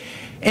Moses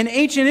in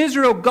ancient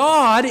Israel,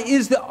 God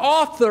is the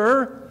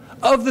author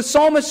of the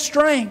psalmist's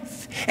strength.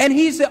 And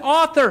He's the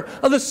author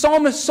of the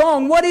psalmist's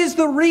song. What is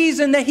the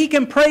reason that he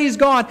can praise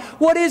God?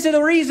 What is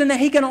the reason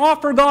that he can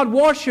offer God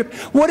worship?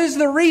 What is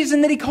the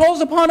reason that he calls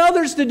upon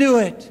others to do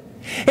it?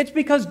 It's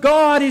because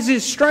God is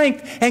his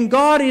strength, and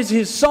God is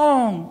his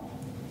song,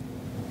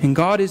 and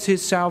God is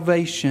his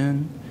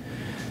salvation.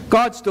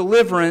 God's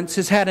deliverance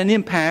has had an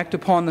impact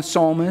upon the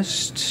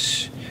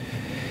psalmist.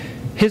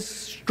 His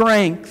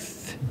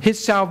strength,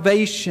 his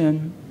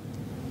salvation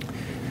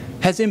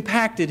has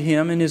impacted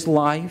him in his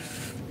life.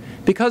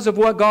 Because of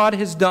what God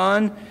has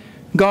done,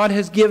 God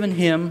has given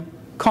him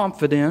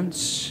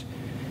confidence.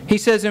 He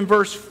says in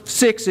verse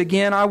 6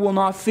 again, I will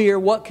not fear.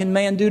 What can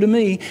man do to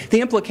me?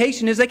 The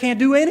implication is they can't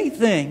do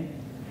anything.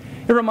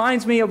 It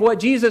reminds me of what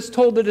Jesus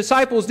told the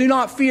disciples, do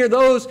not fear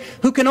those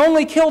who can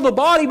only kill the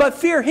body, but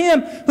fear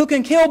Him who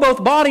can kill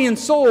both body and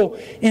soul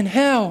in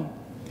hell.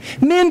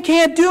 Men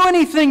can't do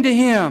anything to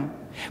him.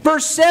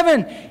 Verse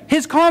 7,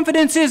 his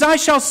confidence is, I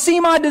shall see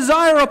my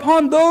desire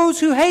upon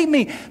those who hate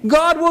me.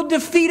 God will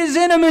defeat his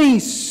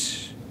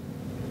enemies.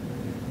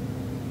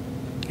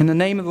 In the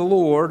name of the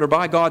Lord, or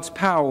by God's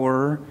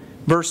power,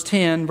 verse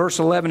 10, verse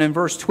 11, and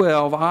verse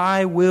 12,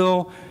 I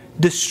will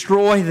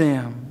destroy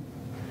them.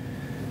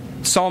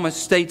 The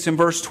psalmist states in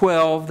verse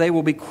 12, they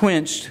will be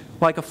quenched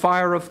like a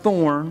fire of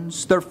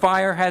thorns. Their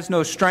fire has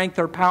no strength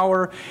or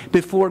power.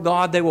 Before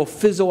God, they will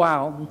fizzle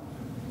out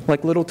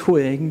like little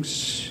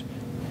twigs.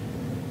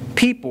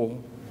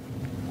 People,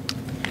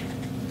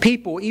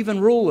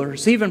 even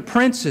rulers, even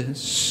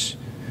princes,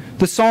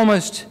 the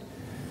psalmist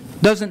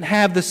doesn't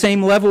have the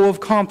same level of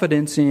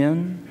confidence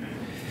in.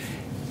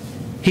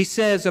 He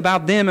says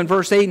about them in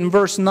verse 8 and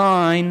verse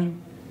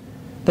 9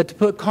 that to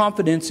put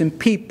confidence in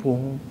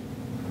people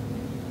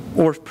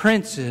or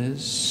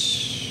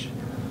princes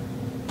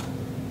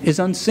is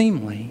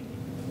unseemly.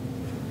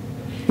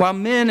 While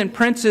men and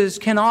princes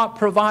cannot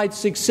provide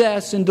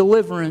success and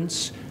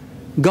deliverance,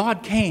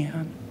 God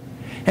can.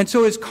 And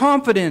so his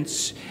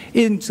confidence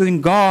is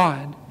in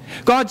God.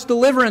 God's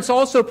deliverance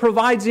also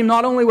provides him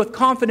not only with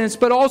confidence,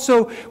 but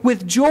also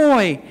with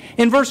joy.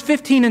 In verse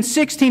 15 and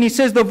 16, he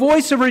says, the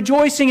voice of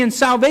rejoicing and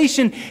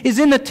salvation is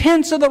in the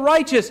tents of the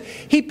righteous.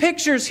 He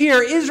pictures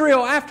here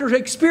Israel, after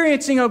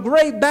experiencing a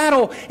great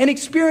battle and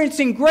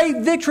experiencing great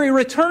victory,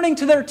 returning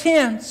to their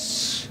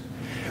tents,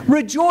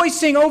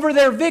 rejoicing over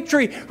their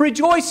victory,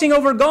 rejoicing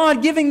over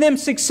God giving them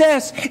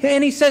success.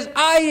 And he says,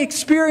 I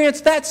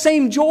experienced that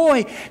same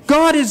joy.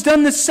 God has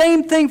done the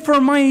same thing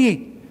for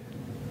me.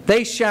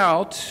 They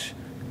shout,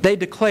 they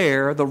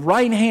declare, the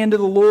right hand of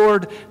the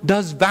Lord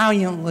does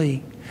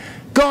valiantly.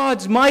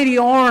 God's mighty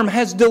arm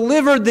has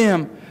delivered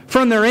them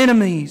from their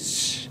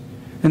enemies.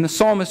 And the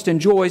psalmist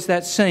enjoys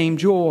that same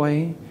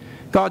joy.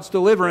 God's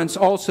deliverance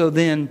also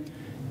then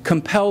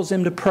compels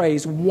him to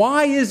praise.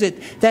 Why is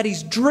it that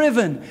he's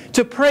driven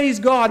to praise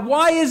God?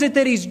 Why is it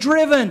that he's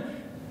driven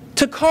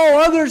to call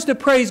others to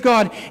praise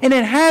God? And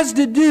it has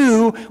to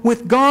do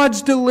with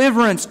God's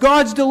deliverance.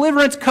 God's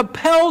deliverance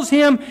compels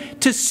him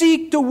to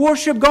seek to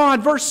worship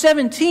God. Verse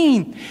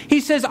 17,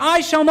 he says,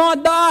 I shall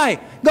not die.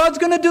 God's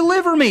going to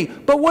deliver me.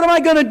 But what am I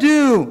going to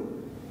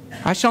do?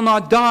 I shall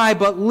not die,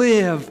 but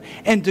live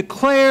and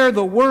declare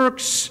the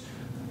works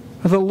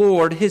of the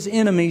Lord. His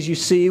enemies, you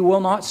see, will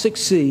not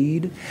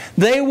succeed.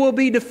 They will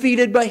be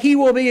defeated, but he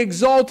will be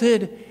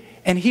exalted,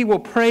 and he will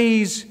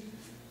praise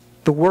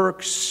the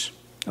works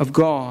of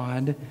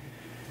God.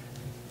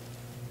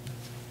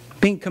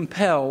 Being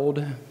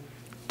compelled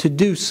to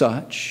do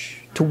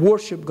such, to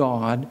worship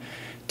God,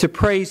 to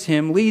praise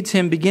Him, leads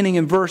him, beginning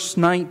in verse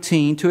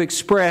 19, to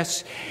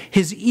express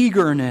his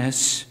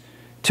eagerness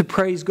to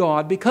praise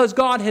God. Because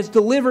God has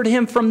delivered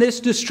him from this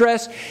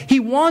distress, he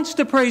wants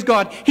to praise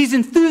God. He's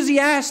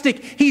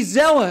enthusiastic. He's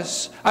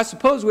zealous. I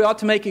suppose we ought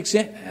to make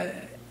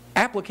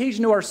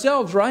application to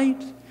ourselves,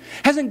 right?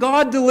 Hasn't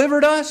God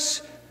delivered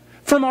us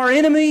from our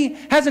enemy?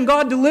 Hasn't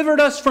God delivered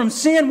us from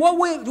sin?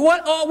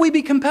 What ought we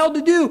be compelled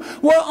to do?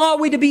 What ought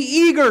we to be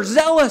eager,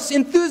 zealous,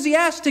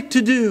 enthusiastic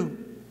to do?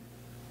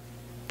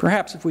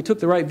 Perhaps if we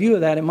took the right view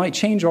of that, it might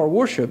change our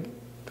worship,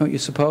 don't you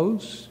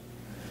suppose?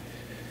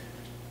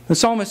 The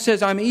psalmist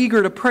says, I'm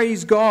eager to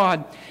praise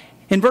God.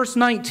 In verse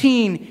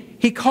 19,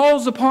 he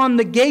calls upon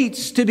the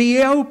gates to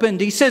be opened.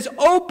 He says,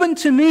 "Open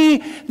to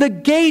me the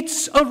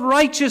gates of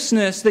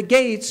righteousness." The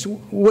gates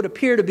would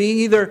appear to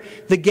be either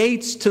the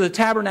gates to the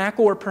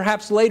tabernacle or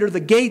perhaps later the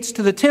gates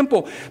to the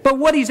temple. But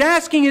what he's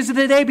asking is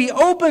that they be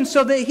open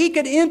so that he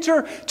could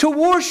enter to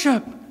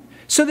worship,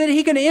 so that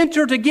he can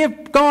enter to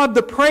give God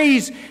the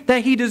praise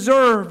that he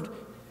deserved.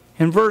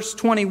 In verse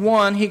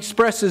 21, he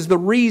expresses the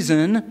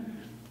reason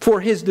for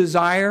his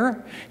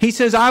desire. He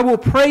says, "I will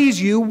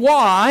praise you."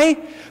 Why?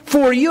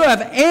 "For you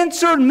have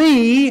answered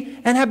me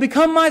and have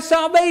become my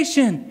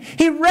salvation."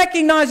 He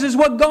recognizes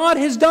what God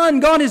has done.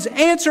 God has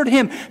answered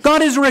him.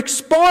 God has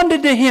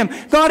responded to him.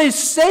 God has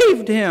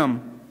saved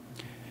him.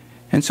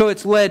 And so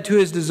it's led to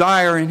his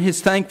desire and his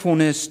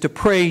thankfulness to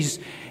praise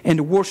and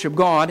to worship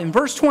God. In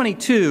verse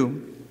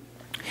 22,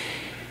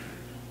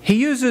 he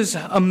uses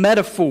a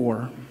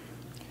metaphor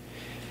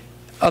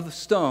of the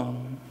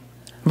stone.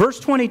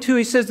 Verse 22,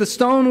 he says, "The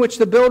stone which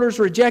the builders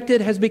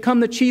rejected has become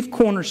the chief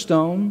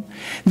cornerstone.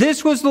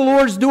 This was the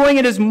Lord's doing.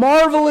 It is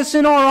marvelous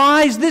in our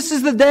eyes. This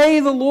is the day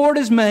the Lord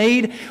has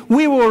made.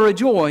 We will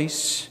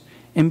rejoice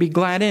and be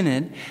glad in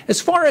it." As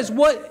far as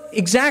what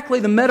exactly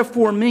the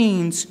metaphor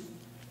means,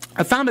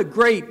 I found a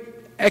great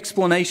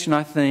explanation,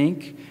 I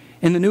think,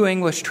 in the New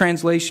English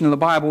translation of the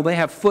Bible. They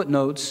have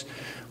footnotes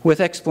with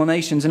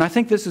explanations, and I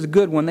think this is a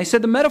good one. They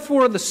said the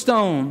metaphor of the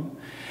stone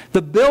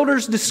the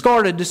builders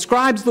discarded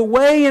describes the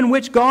way in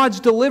which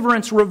God's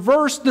deliverance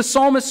reversed the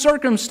psalmist's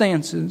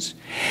circumstances.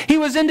 He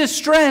was in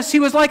distress. He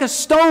was like a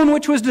stone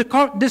which was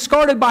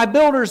discarded by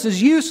builders as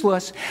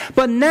useless.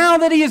 But now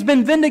that he has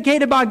been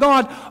vindicated by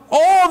God,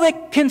 all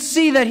that can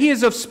see that he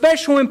is of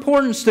special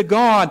importance to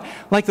God,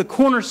 like the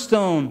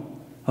cornerstone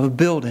of a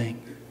building.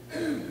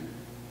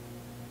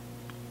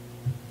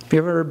 If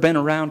you've ever been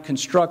around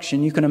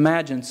construction, you can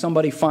imagine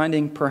somebody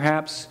finding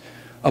perhaps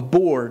a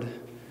board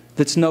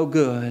that's no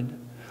good,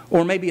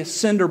 or maybe a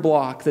cinder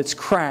block that's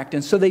cracked,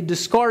 and so they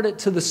discard it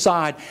to the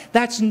side.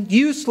 That's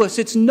useless.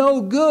 It's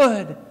no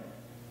good.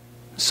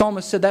 The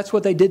psalmist said, that's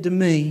what they did to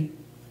me.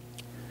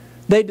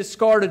 They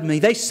discarded me.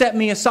 They set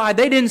me aside.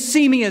 They didn't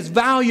see me as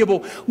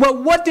valuable.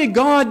 Well, what did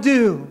God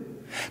do?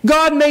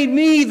 God made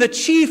me the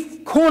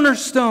chief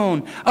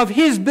cornerstone of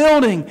His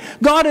building.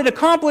 God had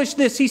accomplished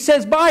this, He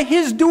says, by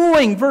His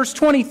doing, verse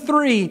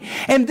 23.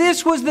 And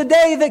this was the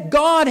day that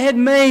God had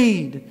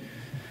made.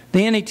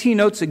 The NET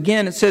notes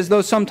again, it says,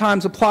 though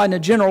sometimes applied in a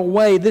general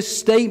way, this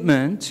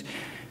statement,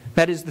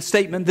 that is the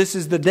statement, this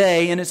is the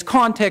day, in its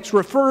context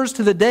refers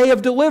to the day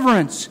of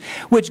deliverance,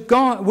 which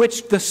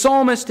the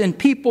psalmist and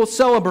people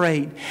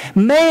celebrate.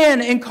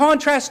 Man, in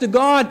contrast to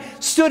God,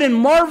 stood in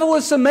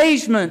marvelous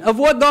amazement of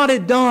what God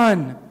had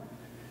done.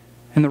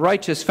 And the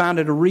righteous found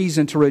it a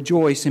reason to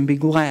rejoice and be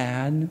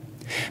glad.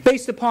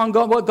 Based upon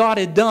what God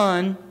had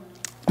done,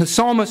 the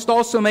psalmist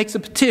also makes a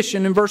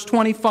petition in verse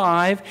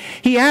 25.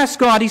 He asks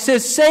God, he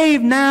says,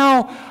 save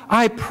now,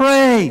 I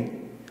pray.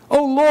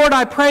 O Lord,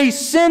 I pray,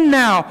 send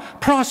now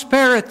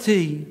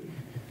prosperity.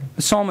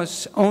 The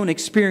psalmist's own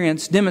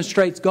experience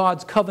demonstrates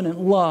God's covenant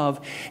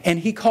love, and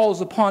he calls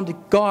upon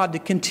God to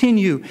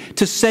continue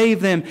to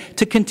save them,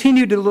 to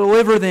continue to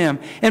deliver them.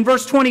 In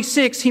verse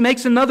 26, he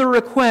makes another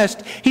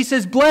request. He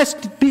says,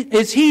 blessed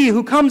is he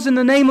who comes in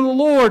the name of the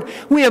Lord.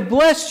 We have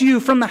blessed you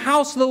from the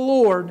house of the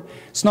Lord.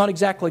 It's not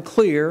exactly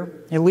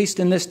clear, at least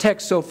in this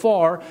text so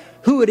far,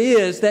 who it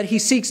is that he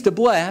seeks to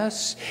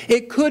bless.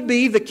 It could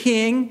be the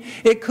king.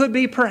 It could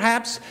be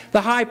perhaps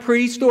the high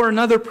priest or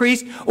another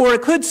priest. Or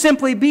it could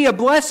simply be a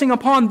blessing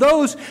upon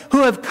those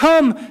who have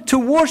come to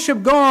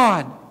worship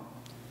God.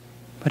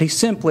 But he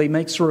simply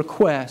makes a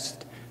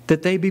request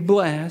that they be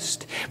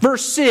blessed.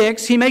 Verse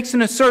 6, he makes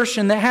an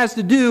assertion that has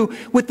to do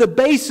with the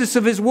basis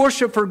of his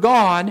worship for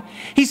God.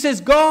 He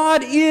says,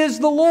 God is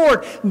the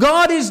Lord.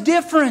 God is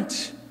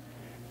different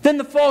than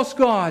the false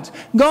gods.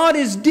 God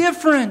is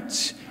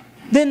different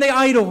than the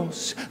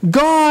idols.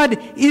 God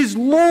is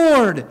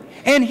Lord,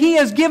 and He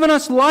has given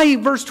us light.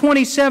 Verse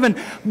 27,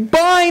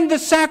 bind the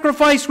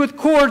sacrifice with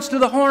cords to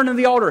the horn of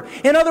the altar.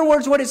 In other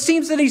words, what it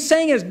seems that He's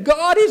saying is,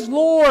 God is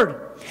Lord.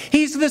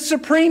 He's the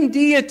supreme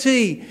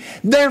deity.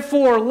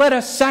 Therefore, let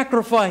us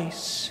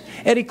sacrifice.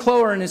 Eddie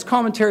Clower, in his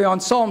commentary on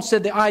Psalms,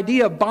 said the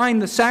idea of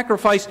bind the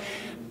sacrifice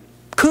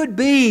could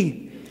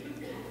be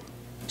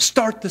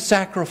start the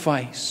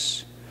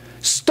sacrifice.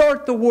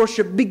 Start the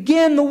worship.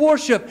 Begin the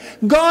worship.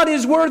 God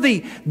is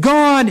worthy.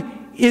 God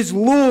is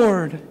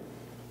Lord.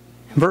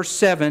 Verse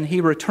 7,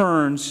 he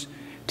returns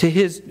to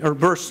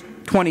verse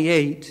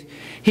 28,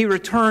 he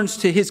returns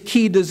to his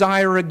key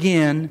desire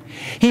again.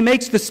 He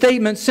makes the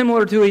statement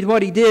similar to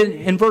what he did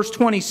in verse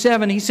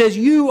 27. He says,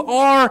 you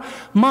are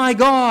my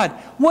God.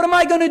 What am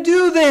I going to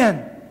do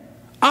then?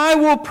 I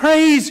will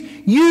praise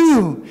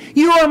you.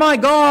 You are my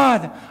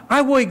God.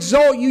 I will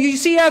exalt you. You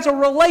see, he has a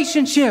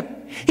relationship.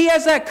 He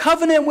has that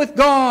covenant with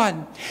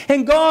God.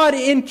 And God,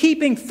 in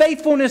keeping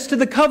faithfulness to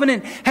the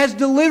covenant, has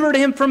delivered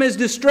him from his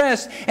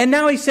distress. And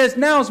now he says,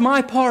 now's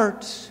my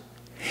part.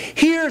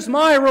 Here's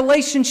my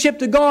relationship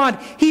to God.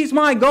 He's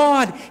my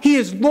God. He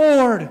is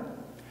Lord.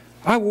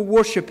 I will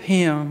worship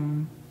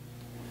Him.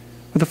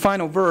 with the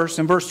final verse.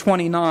 In verse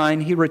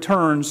 29, he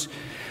returns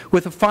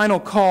with a final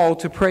call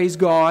to praise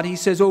God. He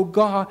says, "O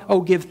God,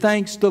 give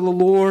thanks to the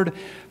Lord,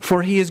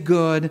 for He is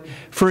good,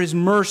 for His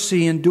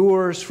mercy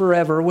endures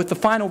forever." With the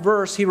final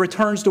verse, he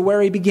returns to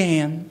where he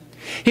began.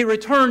 He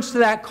returns to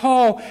that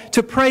call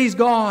to praise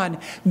God.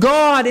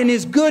 God, in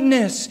His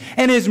goodness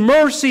and His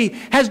mercy,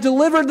 has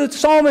delivered the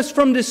psalmist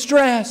from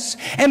distress.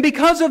 And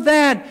because of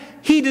that,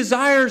 he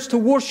desires to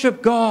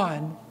worship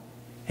God.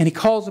 And he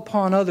calls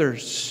upon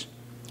others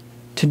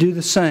to do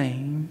the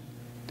same.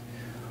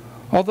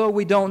 Although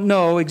we don't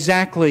know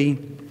exactly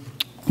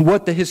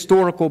what the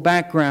historical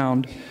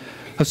background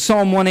of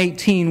Psalm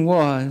 118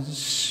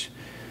 was,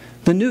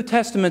 the New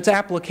Testament's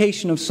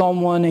application of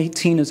Psalm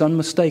 118 is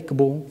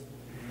unmistakable.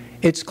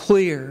 It's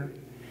clear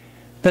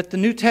that the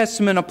New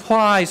Testament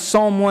applies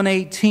Psalm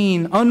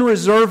 118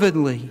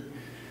 unreservedly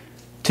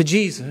to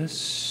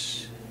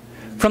Jesus.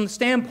 From the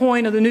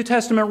standpoint of the New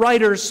Testament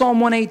writers,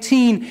 Psalm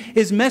 118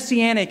 is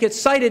messianic. It's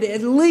cited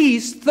at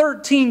least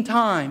 13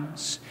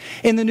 times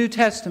in the New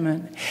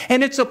Testament.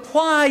 And it's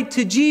applied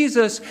to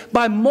Jesus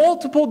by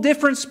multiple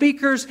different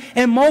speakers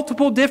and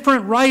multiple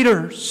different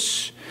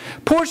writers.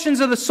 Portions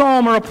of the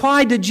psalm are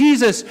applied to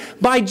Jesus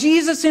by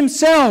Jesus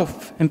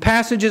Himself in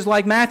passages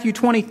like Matthew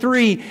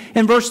 23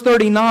 and verse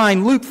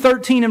 39, Luke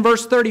 13 and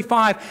verse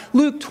 35,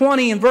 Luke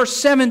 20 and verse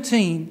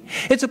 17.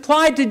 It's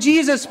applied to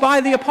Jesus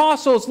by the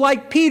apostles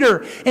like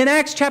Peter in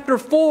Acts chapter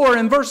 4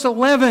 and verse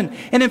 11,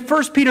 and in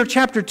 1 Peter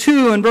chapter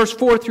 2 and verse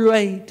 4 through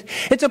 8.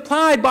 It's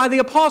applied by the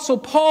apostle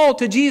Paul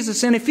to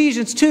Jesus in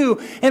Ephesians 2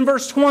 and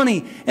verse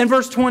 20 and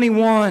verse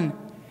 21.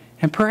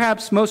 And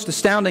perhaps most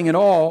astounding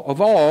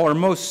or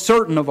most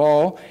certain of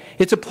all,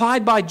 it's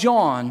applied by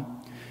John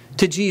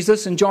to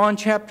Jesus in John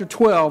chapter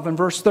 12 and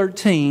verse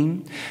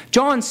 13.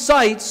 John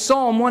cites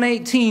Psalm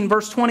 118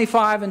 verse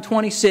 25 and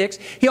 26.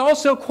 He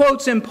also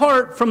quotes in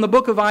part from the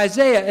book of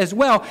Isaiah as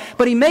well.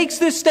 But he makes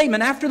this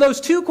statement. After those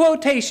two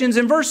quotations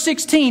in verse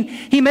 16,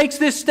 he makes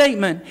this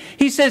statement.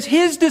 He says,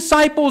 "His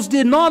disciples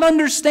did not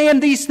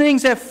understand these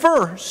things at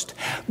first,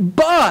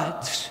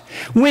 but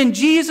when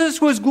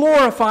Jesus was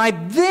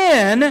glorified,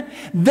 then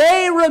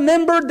they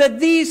remembered that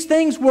these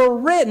things were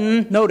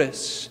written,"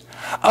 notice,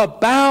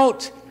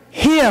 "about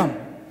Him."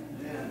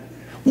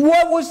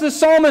 What was the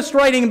psalmist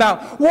writing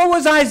about? What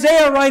was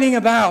Isaiah writing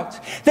about?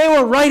 They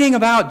were writing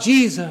about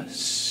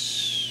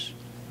Jesus.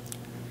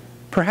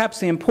 Perhaps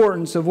the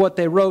importance of what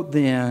they wrote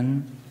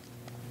then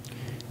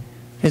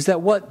is that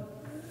what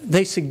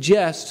they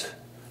suggest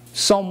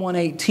Psalm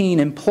 118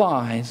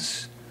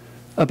 implies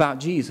about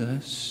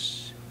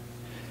Jesus.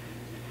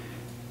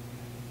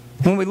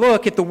 When we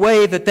look at the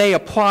way that they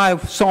apply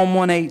Psalm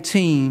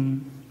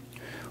 118,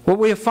 what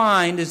we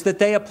find is that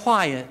they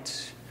apply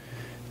it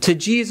to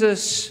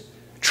Jesus'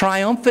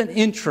 triumphant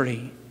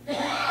entry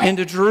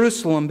into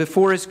Jerusalem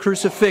before His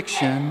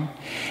crucifixion.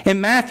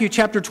 In Matthew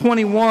chapter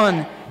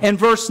 21 and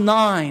verse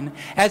 9,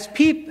 as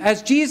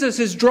Jesus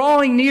is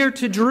drawing near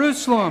to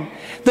Jerusalem,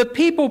 the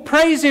people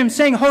praise Him,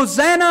 saying,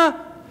 "Hosanna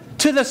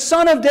to the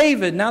Son of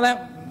David."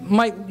 Now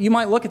you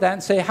might look at that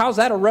and say, how's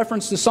that a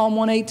reference to Psalm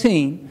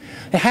 118?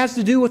 It has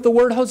to do with the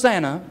word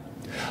Hosanna.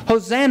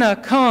 Hosanna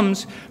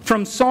comes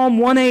from Psalm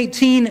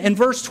 118 and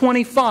verse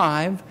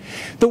 25.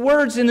 The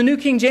words in the New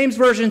King James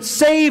Version,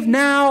 "Save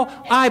now,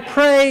 I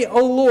pray,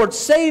 O Lord."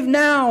 "Save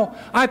now,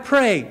 I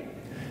pray,"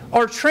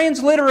 are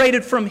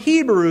transliterated from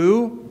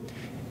Hebrew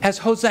as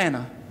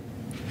Hosanna.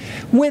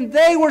 When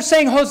they were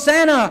saying,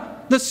 "Hosanna,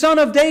 the Son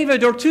of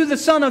David," or "to the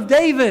Son of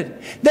David,"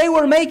 they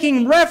were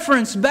making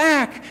reference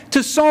back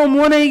to Psalm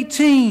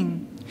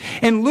 118.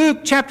 In Luke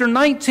chapter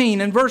 19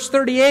 and verse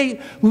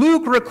 38,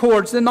 Luke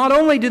records that not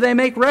only do they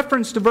make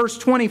reference to verse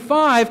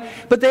 25,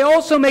 but they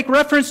also make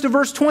reference to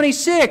verse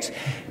 26.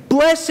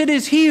 "Blessed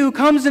is he who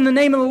comes in the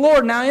name of the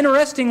Lord." Now,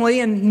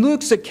 interestingly, in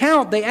Luke's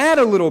account, they add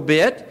a little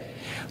bit.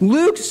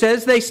 Luke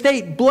says they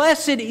state,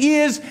 "Blessed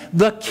is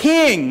the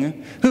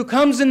King who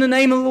comes in the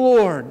name of the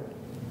Lord."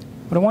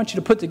 What I want you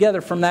to put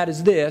together from that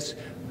is this: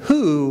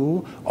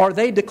 who are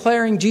they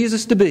declaring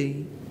Jesus to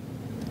be?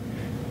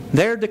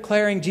 They're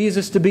declaring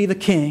Jesus to be the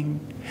King.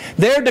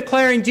 They're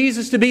declaring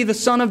Jesus to be the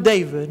Son of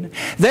David.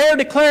 They're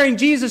declaring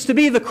Jesus to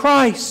be the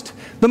Christ,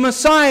 the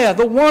Messiah,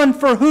 the one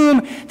for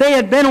whom they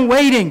had been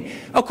awaiting.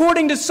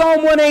 According to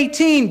Psalm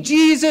 118,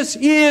 Jesus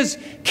is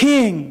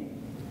King.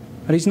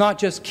 But He's not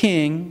just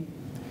King.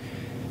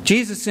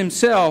 Jesus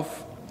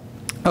Himself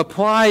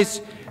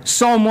applies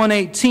Psalm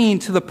 118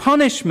 to the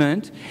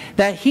punishment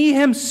that He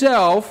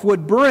Himself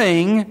would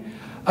bring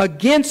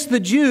against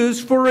the Jews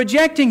for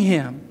rejecting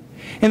Him.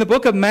 In the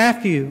book of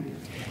Matthew,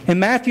 in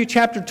Matthew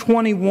chapter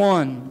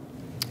 21,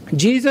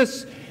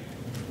 Jesus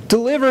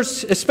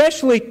delivers,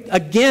 especially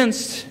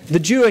against the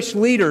Jewish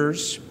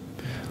leaders,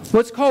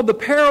 what's called the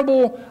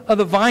parable of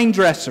the vine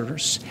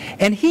dressers.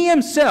 And He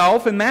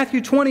Himself, in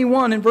Matthew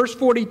 21 and verse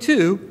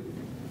 42,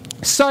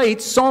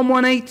 cites Psalm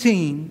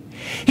 118.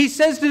 He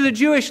says to the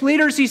Jewish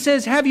leaders, he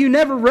says, have you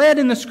never read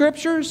in the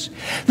Scriptures?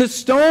 The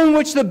stone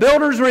which the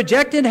builders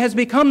rejected has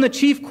become the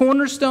chief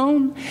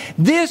cornerstone.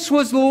 This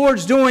was the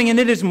Lord's doing, and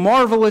it is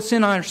marvelous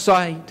in our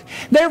sight.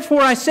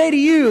 Therefore I say to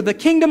you, the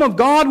kingdom of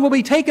God will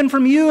be taken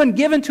from you and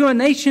given to a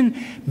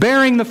nation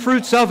bearing the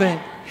fruits of it.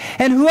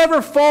 And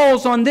whoever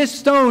falls on this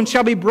stone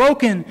shall be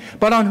broken,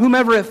 but on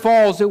whomever it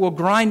falls, it will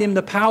grind him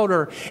to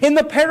powder. In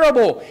the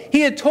parable,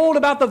 he had told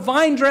about the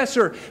vine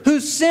dresser who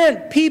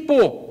sent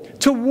people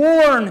to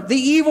warn the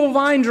evil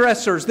vine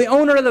dressers. The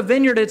owner of the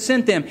vineyard had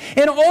sent them.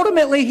 And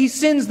ultimately, he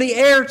sends the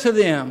heir to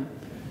them.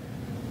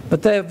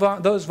 But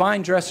those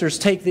vine dressers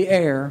take the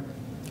heir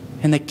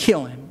and they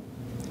kill him.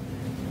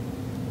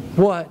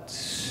 What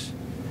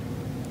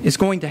is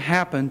going to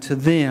happen to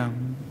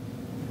them?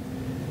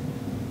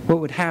 What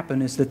would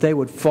happen is that they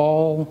would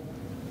fall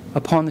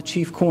upon the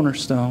chief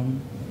cornerstone,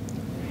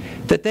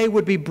 that they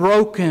would be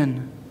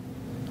broken.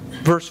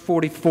 Verse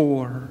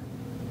 44.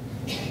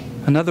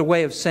 Another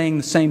way of saying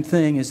the same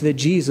thing is that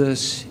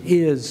Jesus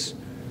is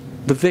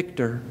the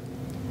victor.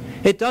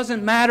 It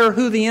doesn't matter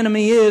who the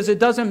enemy is. It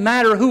doesn't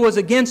matter who was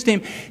against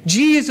him.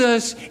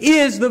 Jesus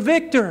is the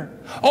victor.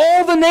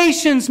 All the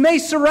nations may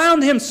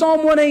surround him,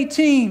 Psalm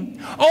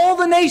 118. All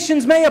the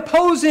nations may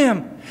oppose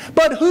him.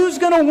 But who's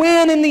going to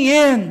win in the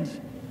end?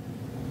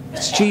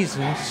 It's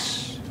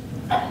Jesus.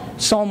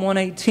 Psalm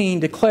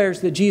 118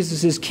 declares that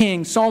Jesus is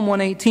king. Psalm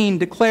 118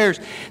 declares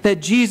that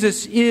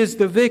Jesus is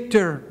the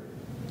victor.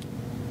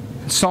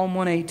 Psalm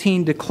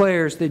 118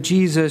 declares that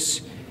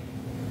Jesus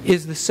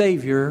is the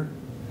Savior.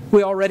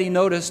 We already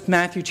noticed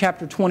Matthew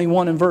chapter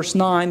 21 and verse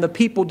 9. The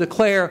people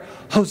declare,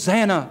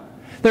 Hosanna.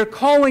 They're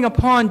calling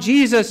upon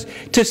Jesus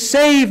to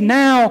save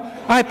now,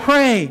 I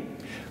pray.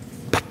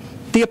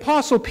 The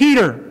Apostle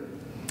Peter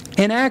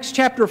in Acts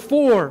chapter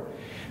 4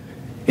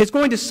 is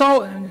going to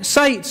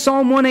cite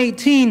Psalm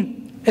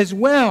 118 as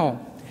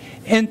well.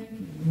 In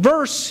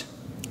verse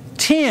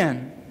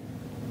 10,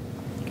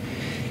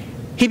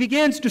 he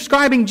begins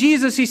describing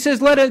Jesus. He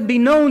says, let it be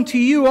known to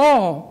you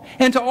all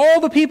and to all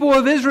the people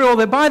of Israel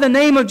that by the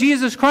name of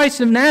Jesus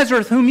Christ of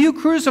Nazareth, whom you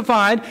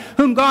crucified,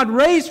 whom God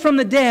raised from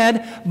the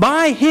dead,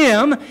 by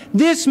Him,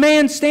 this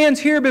man stands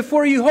here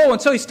before you whole.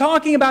 And so he's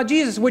talking about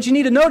Jesus. What you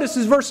need to notice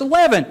is verse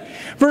 11.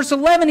 Verse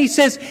 11, he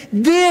says,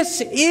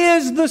 this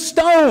is the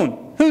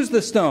stone. Who's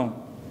the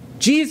stone?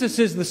 Jesus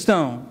is the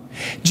stone.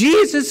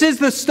 Jesus is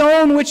the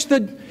stone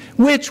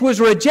which was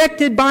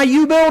rejected by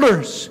you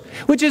builders,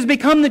 which has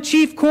become the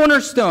chief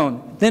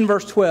cornerstone. Then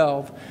verse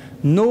 12,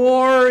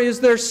 nor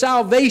is there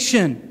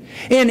salvation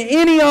in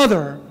any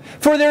other,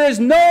 for there is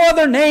no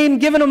other name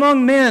given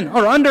among men,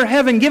 or under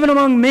heaven given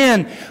among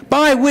men,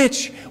 by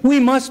which we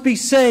must be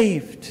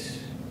saved.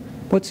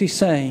 What's he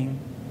saying?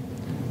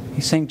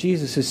 He's saying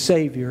Jesus is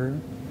Savior.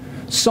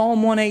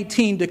 Psalm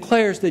 118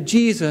 declares that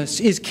Jesus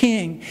is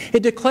King.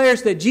 It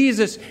declares that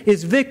Jesus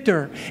is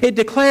victor. It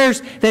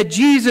declares that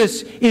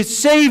Jesus is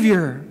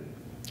Savior.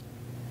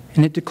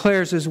 And it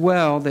declares as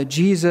well that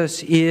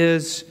Jesus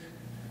is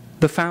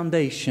the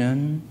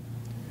foundation.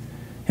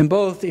 In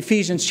both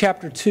Ephesians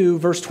chapter 2,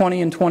 verse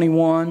 20 and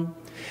 21,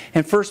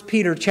 and 1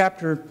 Peter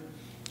chapter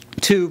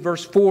 2,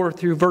 verse 4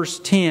 through verse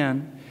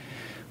 10,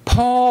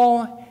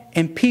 Paul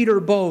and Peter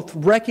both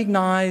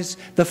recognize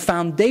the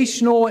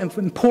foundational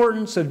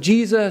importance of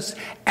Jesus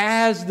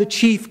as the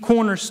chief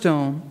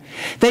cornerstone.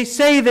 They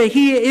say that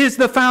He is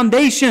the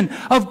foundation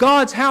of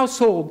God's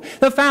household,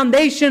 the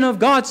foundation of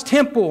God's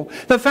temple,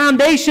 the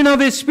foundation of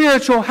His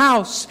spiritual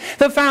house,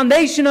 the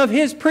foundation of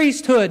His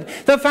priesthood,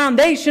 the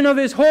foundation of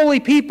His holy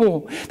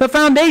people, the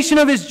foundation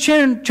of His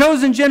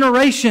chosen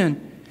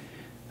generation,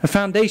 the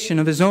foundation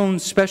of His own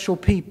special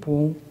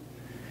people.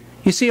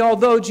 You see,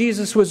 although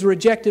Jesus was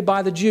rejected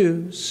by the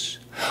Jews,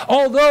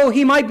 although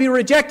He might be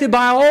rejected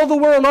by all the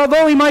world,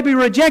 although He might be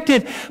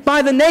rejected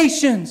by the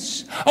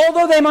nations,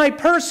 although they might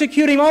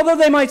persecute Him, although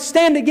they might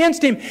stand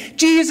against Him,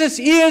 Jesus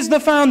is the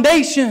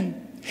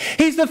foundation.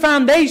 He's the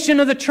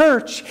foundation of the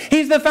church.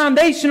 He's the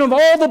foundation of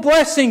all the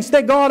blessings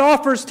that God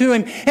offers to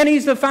Him. And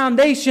He's the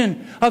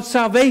foundation of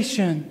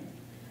salvation.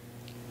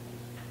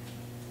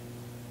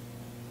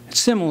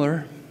 It's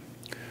similar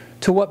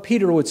to what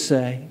Peter would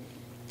say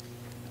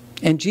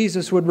and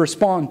Jesus would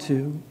respond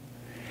to.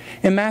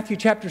 In Matthew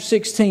chapter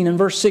 16 and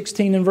verse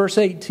 16 and verse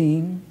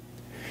 18,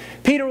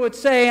 Peter would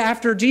say,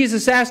 after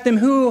Jesus asked him,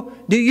 who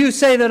do you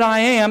say that I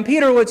am?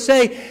 Peter would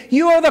say,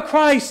 you are the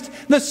Christ,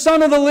 the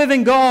Son of the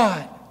living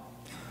God.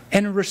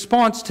 And in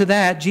response to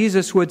that,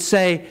 Jesus would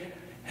say,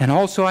 and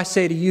also I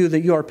say to you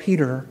that you are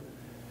Peter,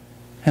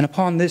 and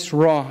upon this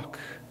rock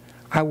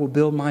I will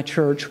build my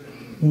church.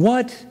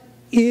 What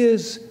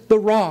is the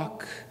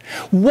rock?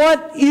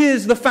 What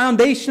is the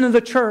foundation of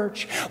the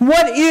church?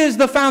 What is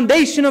the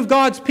foundation of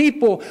God's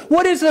people?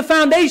 What is the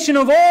foundation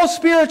of all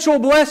spiritual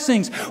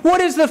blessings?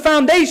 What is the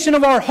foundation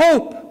of our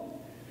hope?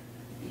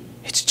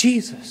 It's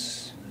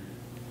Jesus.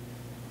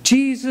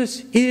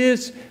 Jesus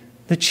is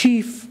the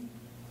chief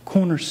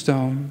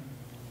cornerstone.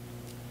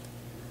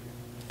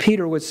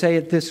 Peter would say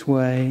it this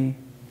way,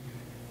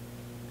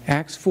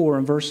 Acts 4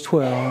 and verse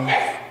 12.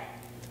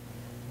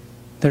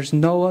 There's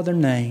no other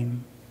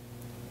name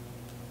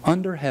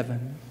under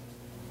heaven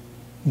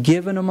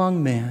given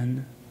among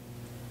men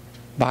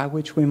by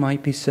which we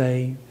might be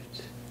saved.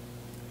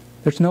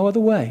 There's no other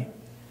way.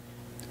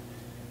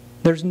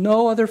 There's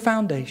no other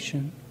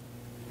foundation.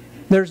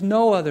 There's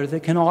no other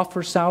that can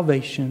offer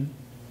salvation,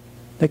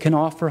 that can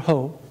offer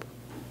hope.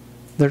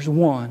 There's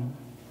one,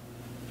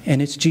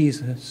 and it's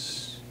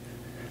Jesus.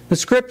 The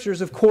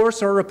Scriptures, of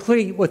course, are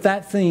replete with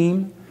that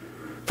theme.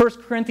 1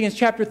 Corinthians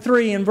chapter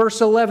 3 and verse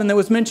 11 that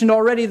was mentioned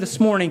already this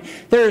morning.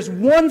 There is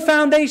one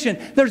foundation.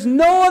 There's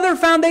no other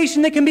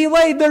foundation that can be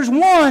laid. There's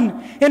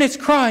one, and it's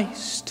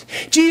Christ.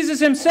 Jesus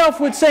Himself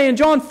would say in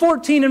John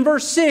 14 and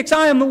verse 6,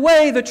 I am the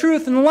way, the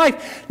truth, and the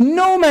life.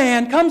 No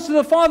man comes to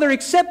the Father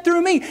except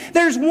through me.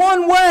 There's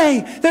one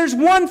way. There's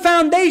one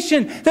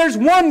foundation. There's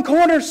one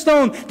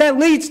cornerstone that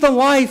leads to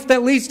life,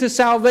 that leads to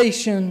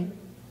salvation.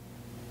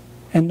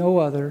 And no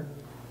other.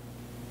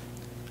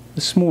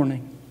 This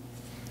morning,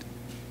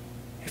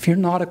 if you're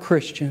not a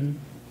Christian,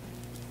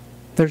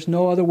 there's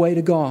no other way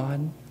to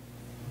God.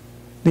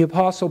 The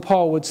Apostle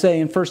Paul would say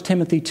in 1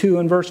 Timothy 2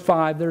 and verse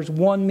 5, there's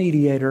one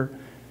mediator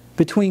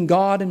between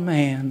God and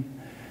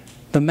man,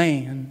 the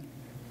man,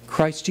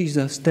 Christ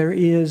Jesus. There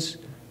is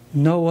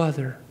no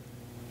other.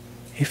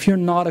 If you're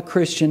not a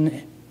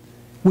Christian,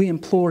 we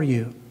implore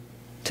you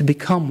to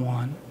become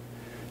one,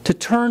 to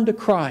turn to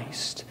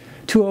Christ,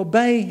 to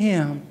obey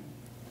Him,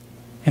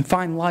 and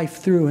find life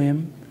through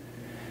Him.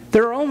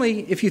 There are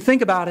only, if you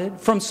think about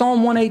it, from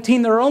Psalm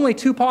 118, there are only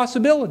two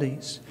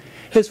possibilities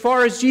as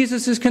far as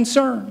Jesus is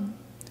concerned.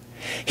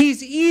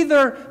 He's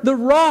either the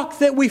rock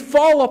that we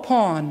fall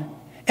upon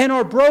and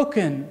are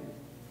broken,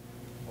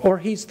 or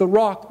He's the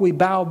rock we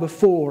bow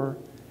before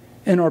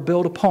and are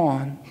built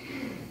upon.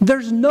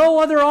 There's no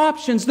other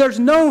options. There's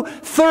no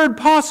third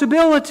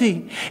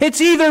possibility.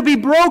 It's either be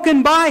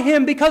broken by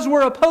Him because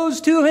we're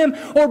opposed to Him,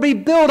 or be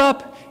built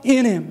up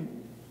in Him.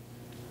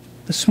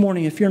 This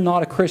morning, if you're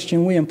not a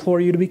Christian, we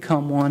implore you to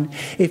become one.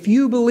 If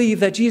you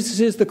believe that Jesus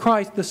is the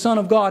Christ, the Son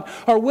of God,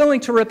 are willing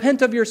to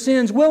repent of your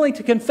sins, willing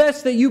to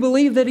confess that you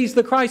believe that He's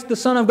the Christ, the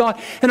Son of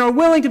God, and are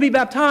willing to be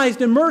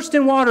baptized, immersed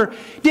in water,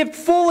 dipped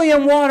fully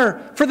in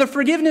water for the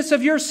forgiveness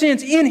of your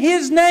sins in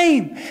His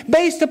name,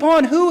 based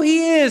upon who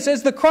He is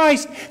as the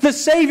Christ, the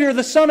Savior,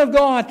 the Son of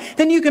God,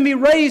 then you can be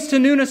raised to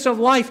newness of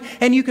life,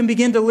 and you can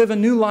begin to live a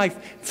new life,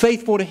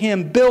 faithful to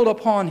Him, built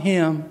upon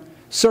Him,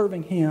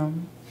 serving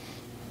Him.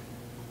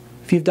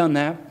 If you've done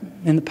that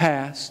in the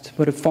past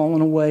but have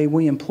fallen away,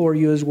 we implore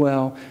you as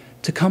well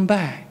to come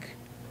back.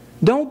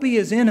 Don't be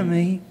His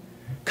enemy.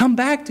 Come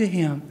back to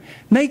Him.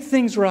 Make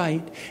things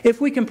right.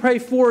 If we can pray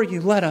for you,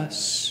 let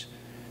us.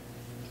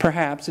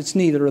 Perhaps it's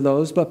neither of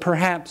those, but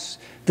perhaps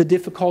the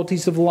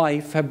difficulties of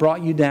life have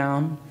brought you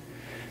down.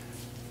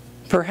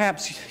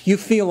 Perhaps you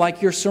feel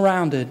like you're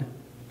surrounded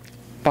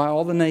by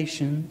all the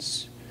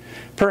nations.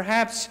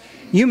 Perhaps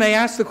you may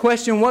ask the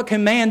question, what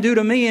can man do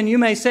to me? And you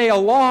may say, a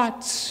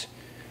lot.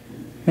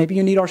 Maybe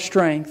you need our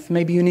strength.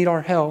 Maybe you need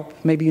our help.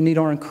 Maybe you need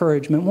our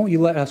encouragement. Won't you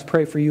let us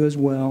pray for you as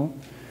well?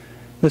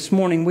 This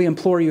morning we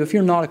implore you, if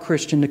you're not a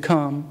Christian, to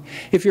come.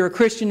 If you're a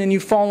Christian and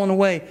you've fallen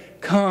away,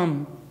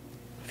 come.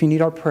 If you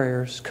need our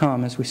prayers,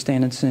 come as we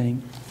stand and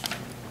sing.